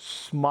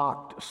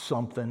smocked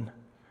something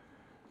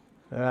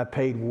that I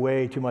paid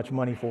way too much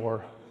money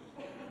for.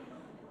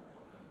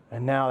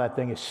 And now that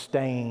thing is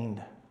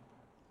stained.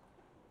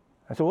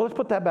 I said, well, let's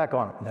put that back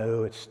on.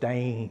 No, it's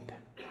stained.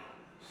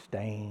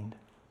 Stained.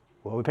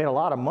 Well, we paid a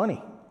lot of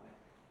money.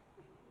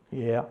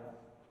 Yeah.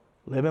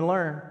 Live and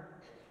learn.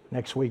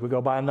 Next week we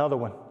go buy another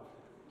one.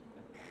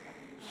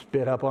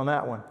 Spit up on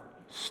that one.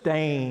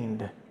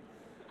 Stained.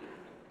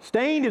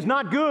 Stained is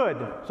not good.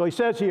 So he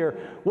says here,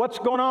 what's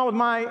going on with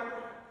my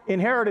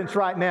inheritance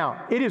right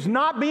now? It is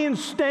not being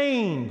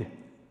stained.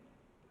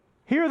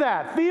 Hear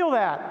that. Feel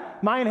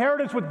that. My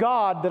inheritance with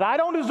God that I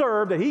don't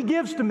deserve, that He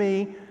gives to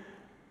me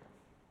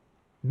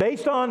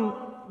based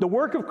on the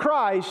work of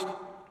Christ,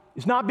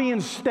 is not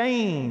being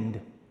stained.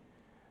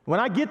 When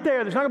I get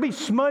there, there's not going to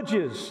be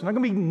smudges. There's not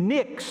going to be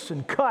nicks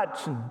and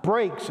cuts and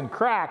breaks and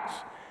cracks.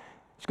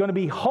 It's going to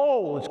be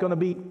whole. It's going to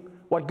be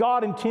what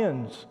God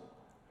intends.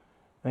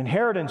 An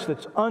inheritance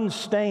that's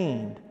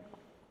unstained.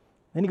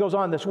 Then he goes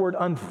on, this word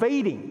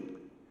unfading.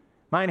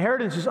 My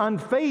inheritance is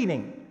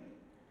unfading.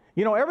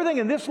 You know, everything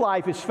in this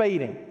life is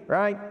fading,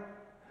 right?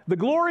 The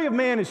glory of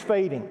man is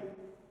fading.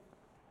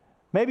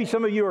 Maybe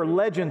some of you are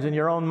legends in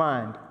your own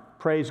mind.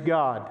 Praise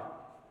God.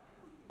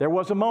 There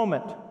was a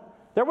moment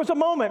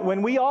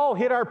when we all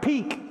hit our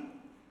peak.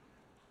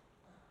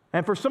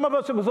 And for some of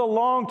us, it was a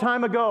long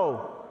time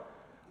ago.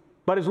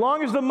 But as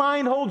long as the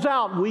mind holds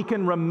out, we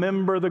can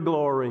remember the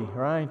glory,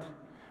 right?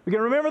 We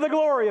can remember the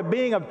glory of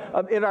being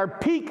in our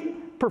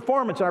peak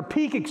performance, our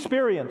peak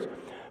experience.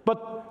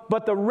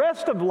 But the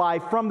rest of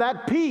life from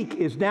that peak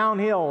is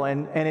downhill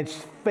and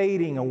it's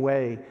fading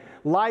away.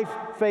 Life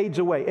fades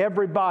away.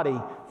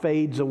 Everybody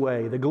fades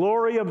away. The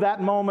glory of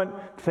that moment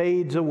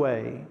fades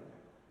away.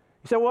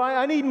 You say, well,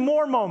 I need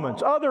more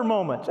moments, other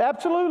moments.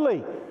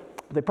 Absolutely.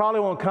 They probably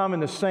won't come in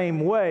the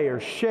same way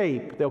or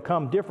shape. They'll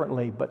come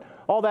differently. But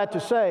all that to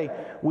say,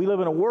 we live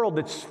in a world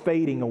that's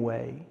fading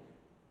away.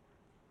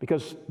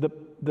 Because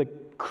the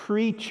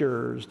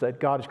creatures that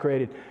God has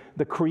created,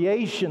 the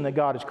creation that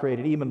God has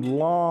created, even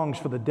longs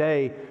for the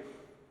day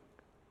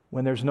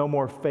when there's no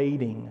more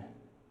fading.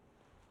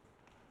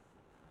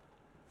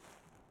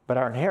 But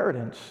our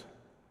inheritance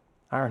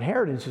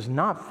is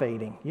not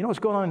fading. You know what's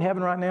going on in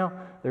heaven right now?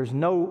 There's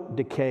no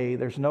decay,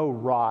 there's no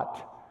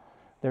rot,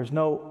 there's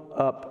no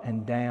up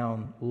and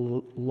down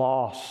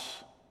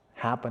loss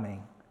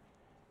happening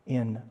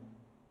in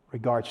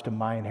regards to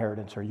my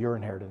inheritance or your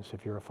inheritance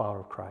if you're a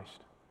follower of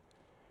Christ.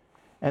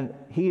 And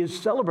he is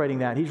celebrating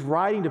that. He's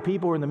writing to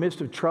people who are in the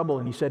midst of trouble,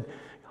 and he said,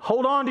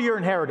 hold on to your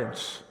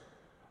inheritance.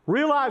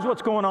 Realize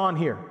what's going on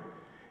here.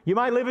 You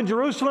might live in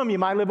Jerusalem, you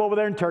might live over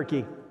there in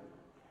Turkey.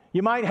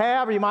 You might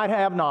have or you might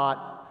have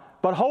not.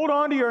 But hold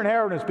on to your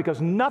inheritance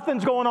because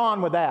nothing's going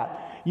on with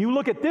that. You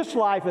look at this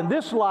life, and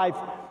this life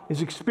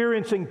is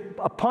experiencing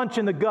a punch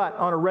in the gut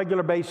on a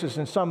regular basis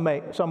in some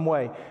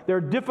way. There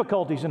are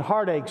difficulties and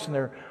heartaches, and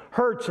there are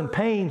hurts and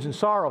pains and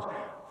sorrows.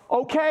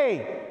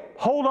 Okay,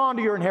 hold on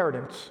to your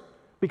inheritance.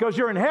 Because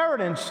your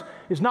inheritance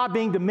is not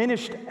being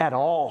diminished at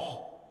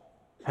all.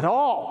 At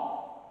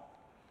all.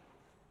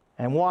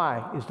 And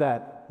why is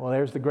that? Well,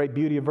 there's the great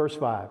beauty of verse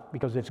 5.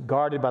 Because it's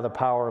guarded by the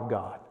power of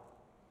God.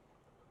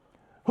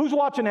 Who's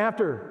watching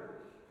after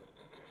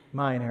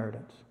my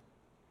inheritance?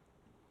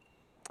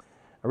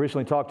 I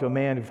recently talked to a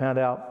man who found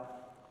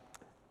out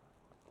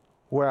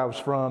where I was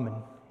from, and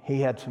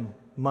he had some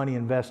money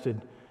invested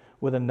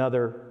with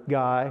another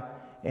guy.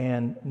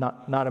 And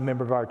not a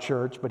member of our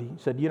church, but he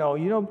said, you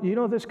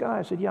know this guy?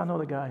 I said, yeah, I know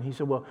the guy. And he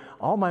said, well,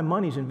 all my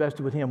money's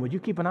invested with him. Would you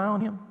keep an eye on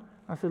him?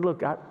 I said,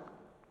 look,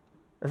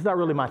 that's not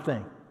really my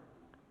thing.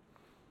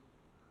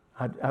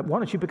 Why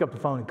don't you pick up the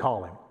phone and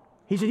call him?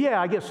 He said,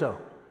 yeah, I guess so.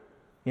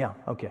 Yeah,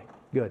 okay,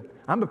 good.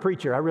 I'm a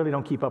preacher. I really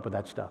don't keep up with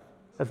that stuff.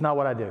 That's not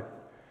what I do.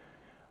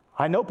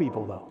 I know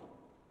people, though.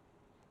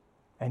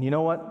 And you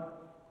know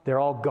what? They're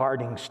all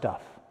guarding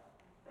stuff.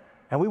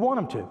 And we want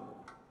them to.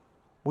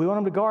 We want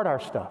them to guard our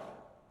stuff.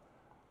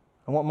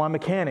 I want my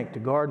mechanic to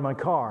guard my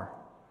car.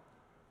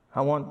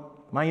 I want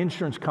my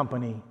insurance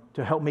company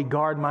to help me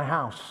guard my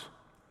house.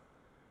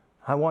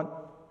 I want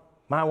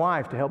my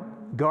wife to help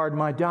guard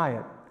my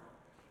diet.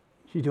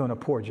 She's doing a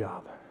poor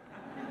job.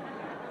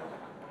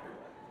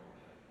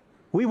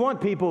 We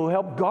want people who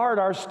help guard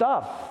our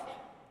stuff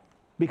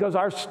because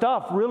our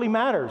stuff really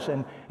matters.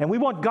 And we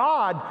want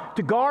God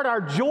to guard our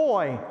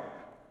joy,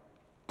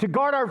 to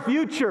guard our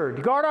future,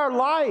 to guard our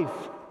life.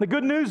 The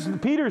good news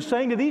Peter's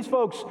saying to these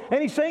folks,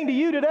 and he's saying to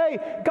you today,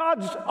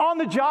 God's on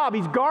the job.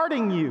 He's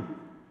guarding you.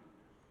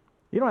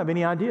 You don't have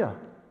any idea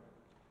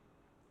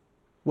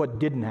what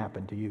didn't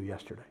happen to you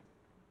yesterday.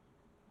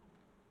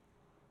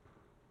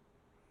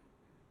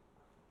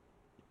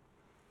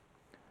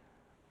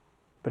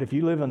 But if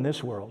you live in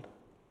this world,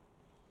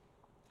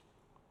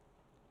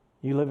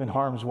 you live in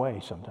harm's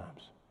way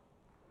sometimes.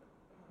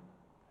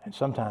 And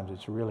sometimes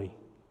it's really,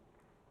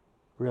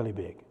 really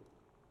big.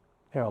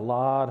 There are a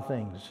lot of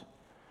things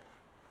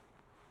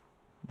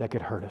that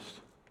could hurt us.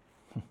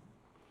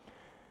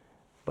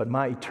 But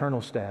my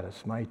eternal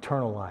status, my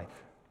eternal life,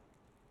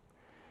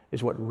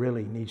 is what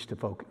really needs to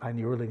focus. I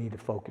really need to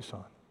focus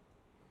on.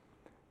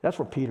 That's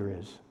where Peter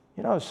is.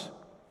 You notice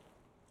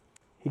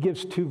he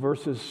gives 2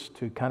 verses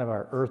to kind of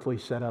our earthly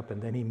setup,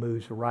 and then he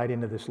moves right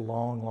into this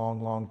long,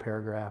 long, long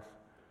paragraph.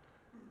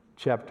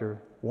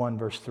 Chapter 1,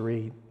 verse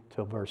 3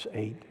 till verse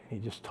 8. He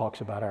just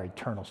talks about our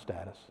eternal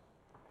status.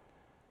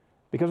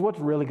 Because what's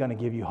really going to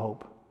give you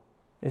hope?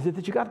 Is it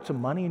that you got some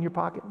money in your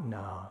pocket?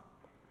 No.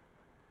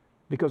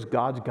 Because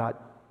God's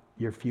got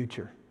your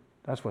future.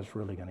 That's what's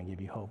really going to give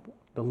you hope.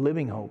 The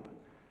living hope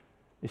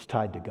is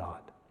tied to God.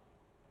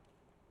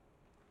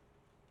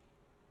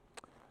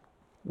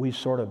 We've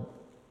sort of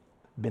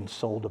been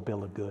sold a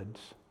bill of goods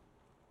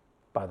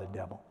by the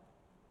devil.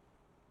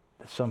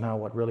 That somehow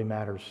what really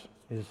matters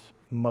is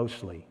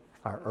mostly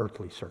our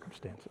earthly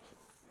circumstances.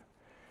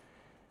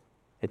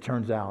 It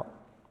turns out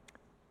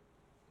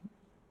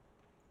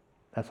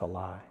that's a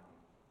lie.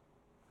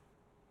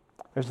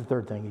 There's the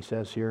third thing he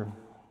says here,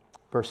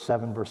 verse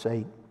 7, verse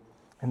 8,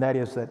 and that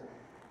is that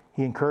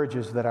he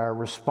encourages that our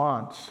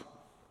response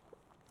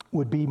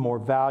would be more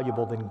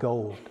valuable than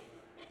gold,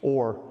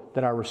 or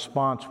that our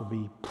response would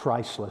be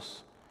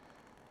priceless.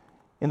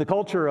 In the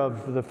culture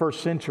of the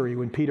first century,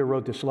 when Peter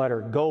wrote this letter,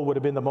 gold would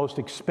have been the most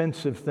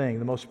expensive thing,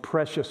 the most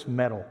precious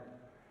metal.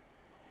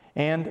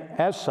 And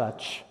as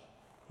such,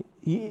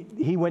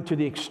 he went to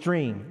the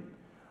extreme.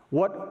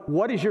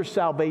 What is your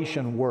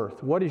salvation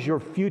worth? What is your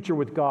future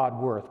with God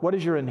worth? What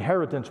is your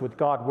inheritance with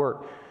God worth?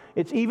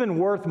 It's even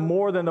worth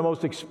more than the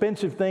most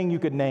expensive thing you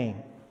could name.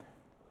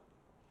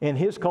 In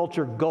his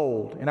culture,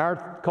 gold. In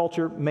our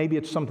culture, maybe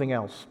it's something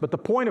else. But the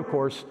point, of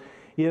course,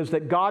 is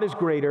that God is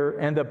greater,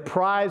 and the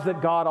prize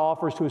that God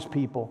offers to his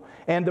people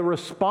and the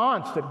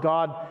response that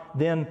God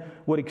then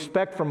would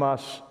expect from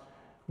us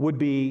would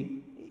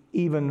be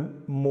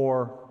even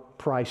more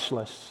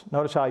priceless.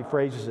 Notice how he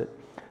phrases it.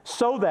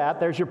 So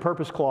that, there's your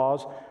purpose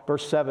clause,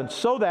 verse 7,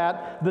 so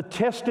that the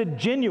tested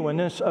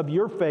genuineness of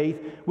your faith,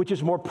 which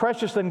is more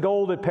precious than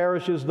gold that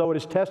perishes, though it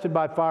is tested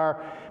by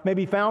fire, may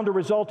be found to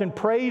result in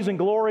praise and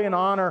glory and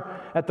honor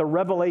at the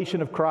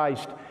revelation of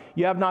Christ.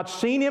 You have not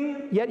seen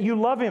him, yet you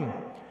love him.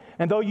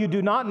 And though you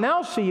do not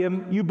now see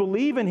him, you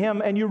believe in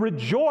him, and you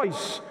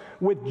rejoice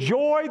with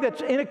joy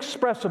that's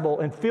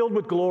inexpressible and filled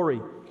with glory.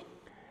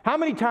 How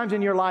many times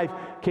in your life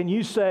can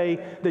you say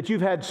that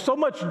you've had so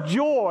much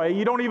joy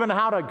you don't even know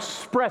how to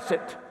express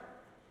it?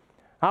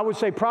 I would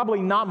say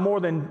probably not more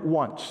than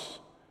once.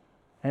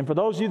 And for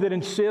those of you that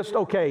insist,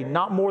 okay,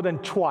 not more than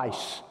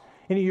twice.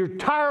 In your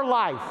entire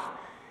life,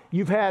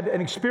 you've had an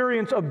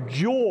experience of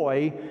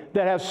joy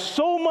that has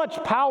so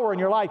much power in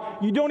your life,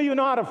 you don't even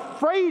know how to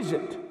phrase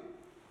it.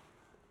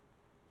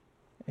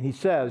 And he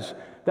says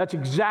that's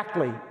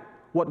exactly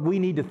what we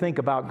need to think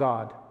about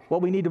God,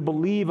 what we need to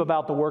believe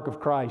about the work of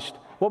Christ,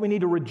 what we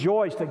need to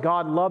rejoice that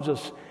God loves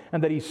us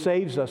and that he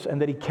saves us and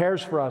that he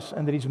cares for us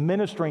and that he's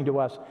ministering to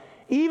us,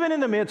 even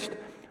in the midst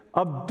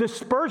of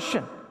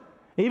dispersion,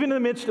 even in the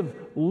midst of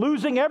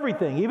losing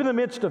everything, even in the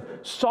midst of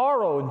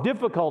sorrow and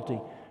difficulty.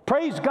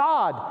 Praise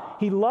God,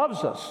 he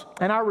loves us,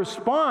 and our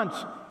response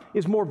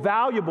is more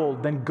valuable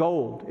than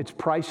gold. It's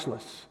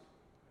priceless.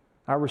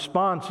 Our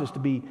response is to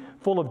be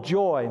full of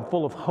joy and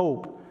full of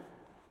hope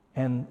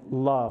and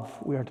love.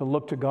 We are to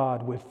look to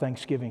God with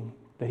thanksgiving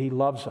that he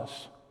loves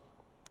us.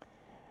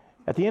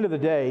 At the end of the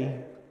day,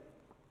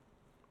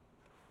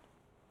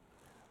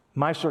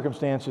 my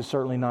circumstance is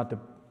certainly not the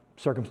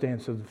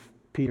circumstance of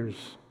Peter's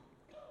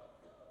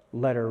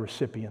letter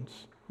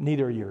recipients.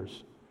 Neither are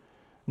yours.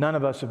 None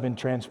of us have been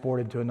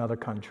transported to another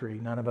country.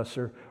 None of us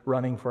are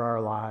running for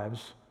our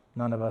lives.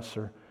 None of us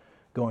are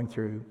going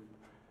through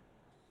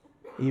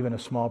even a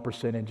small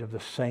percentage of the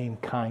same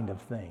kind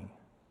of thing.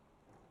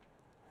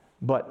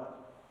 But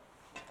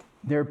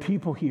there are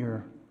people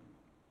here,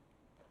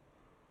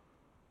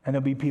 and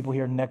there'll be people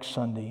here next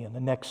Sunday, and the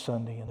next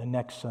Sunday, and the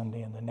next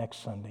Sunday, and the next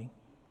Sunday.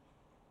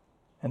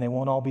 And they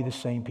won't all be the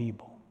same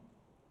people.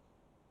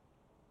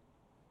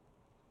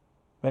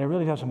 But it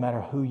really doesn't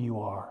matter who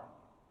you are.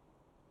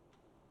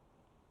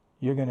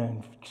 You're going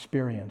to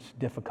experience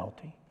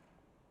difficulty.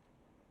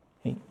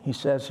 He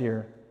says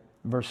here,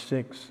 verse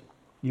 6,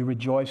 you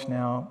rejoice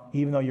now,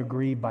 even though you're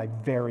grieved by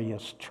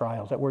various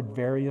trials. That word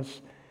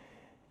various,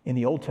 in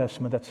the Old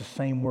Testament, that's the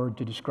same word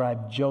to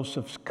describe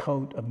Joseph's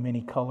coat of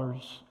many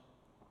colors.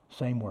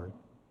 Same word.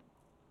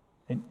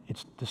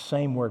 It's the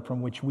same word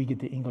from which we get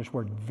the English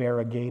word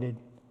variegated,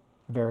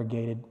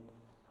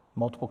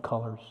 multiple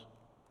colors.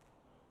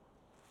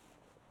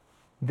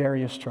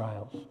 Various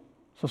trials.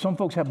 So some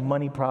folks have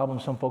money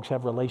problems, some folks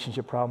have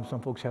relationship problems,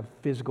 some folks have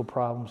physical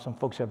problems, some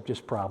folks have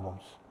just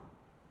problems.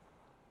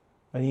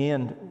 In the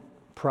end,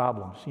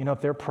 problems. You know,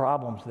 if they're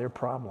problems, they're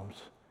problems.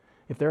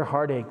 If they're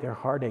heartache, they're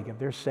heartache. If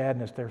they're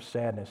sadness, they're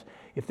sadness.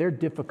 If they're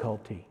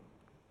difficulty,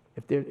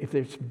 If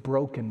there's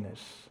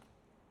brokenness,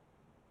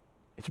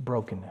 it's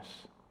brokenness.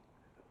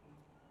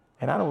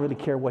 And I don't really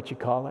care what you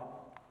call it.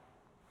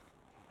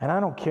 And I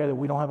don't care that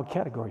we don't have a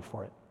category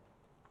for it.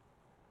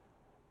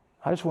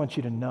 I just want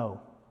you to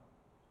know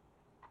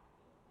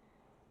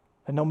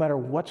that no matter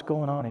what's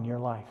going on in your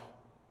life,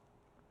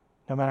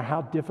 no matter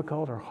how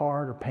difficult or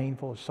hard or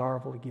painful or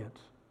sorrowful it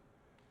gets,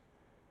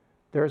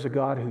 there is a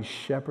God who's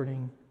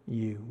shepherding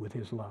you with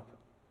his love.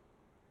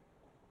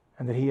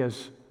 And that he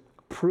has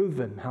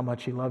proven how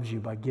much he loves you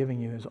by giving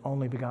you his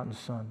only begotten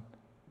Son.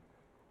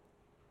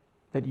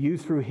 That you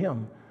through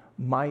him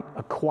might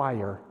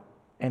acquire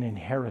an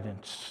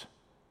inheritance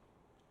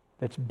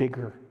that's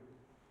bigger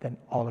than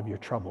all of your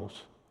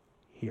troubles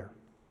here.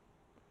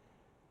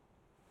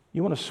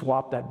 You want to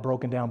swap that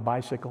broken down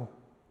bicycle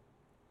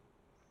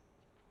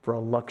for a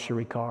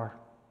luxury car?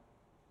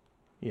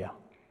 Yeah.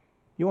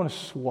 You want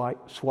to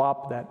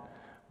swap that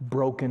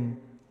broken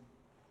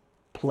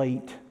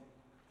plate,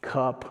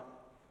 cup,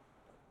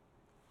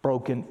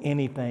 broken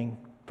anything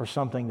for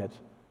something that's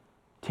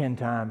 10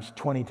 times,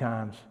 20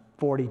 times,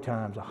 40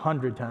 times,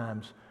 100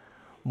 times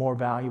more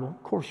valuable?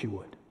 Of course you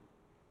would.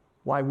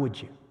 Why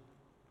would you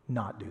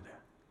not do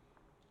that?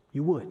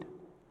 You would.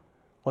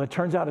 Well, it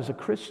turns out as a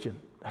Christian,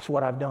 that's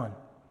what I've done.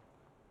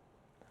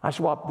 I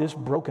swapped this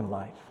broken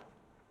life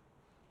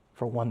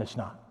for one that's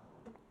not.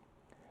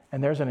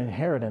 And there's an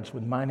inheritance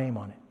with my name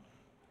on it.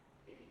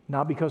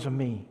 Not because of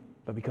me,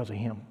 but because of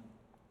him.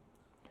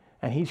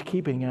 And he's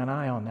keeping an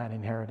eye on that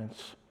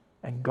inheritance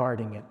and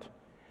guarding it.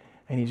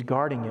 And he's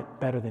guarding it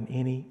better than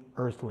any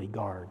earthly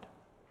guard.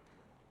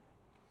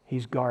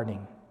 He's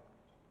guarding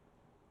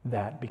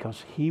that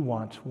because he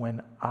wants,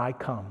 when I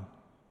come,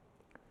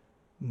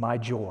 my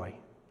joy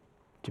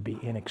to be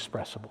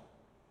inexpressible.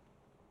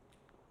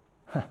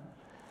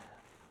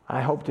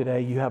 I hope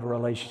today you have a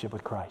relationship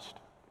with Christ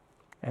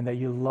and that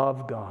you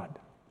love God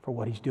for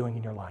what he's doing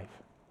in your life.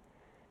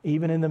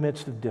 Even in the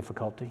midst of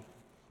difficulty,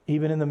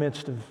 even in the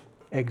midst of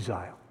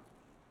exile,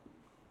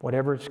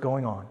 whatever is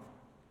going on,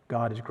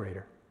 God is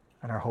greater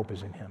and our hope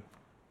is in him.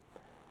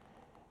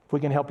 If we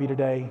can help you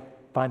today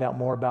find out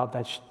more about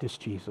this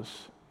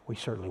Jesus, we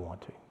certainly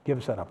want to. Give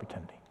us that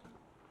opportunity.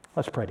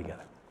 Let's pray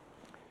together.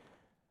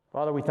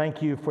 Father, we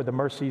thank you for the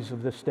mercies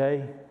of this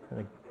day and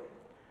the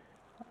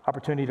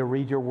opportunity to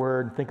read your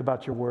word and think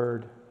about your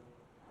word.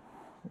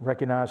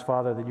 Recognize,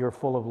 Father, that you're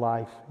full of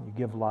life. You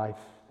give life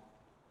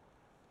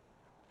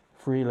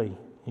freely.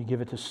 You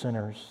give it to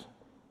sinners.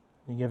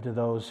 You give it to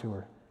those who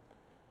are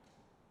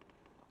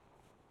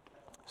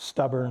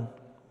stubborn,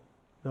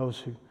 those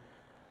who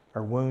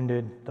are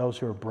wounded, those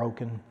who are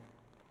broken.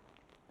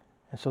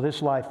 And so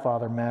this life,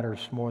 Father,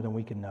 matters more than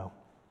we can know.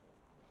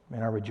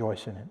 And I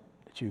rejoice in it,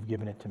 that you've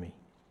given it to me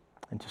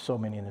and to so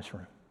many in this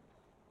room.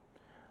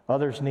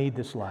 Others need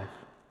this life.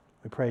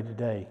 We pray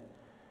today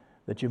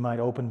that you might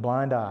open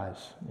blind eyes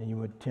and you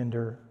would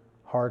tender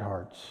hard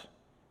hearts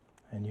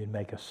and you'd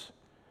make us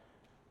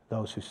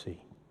those who see.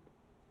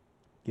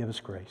 Give us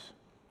grace.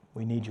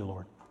 We need you,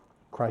 Lord.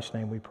 In Christ's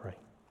name we pray.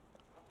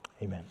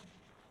 Amen.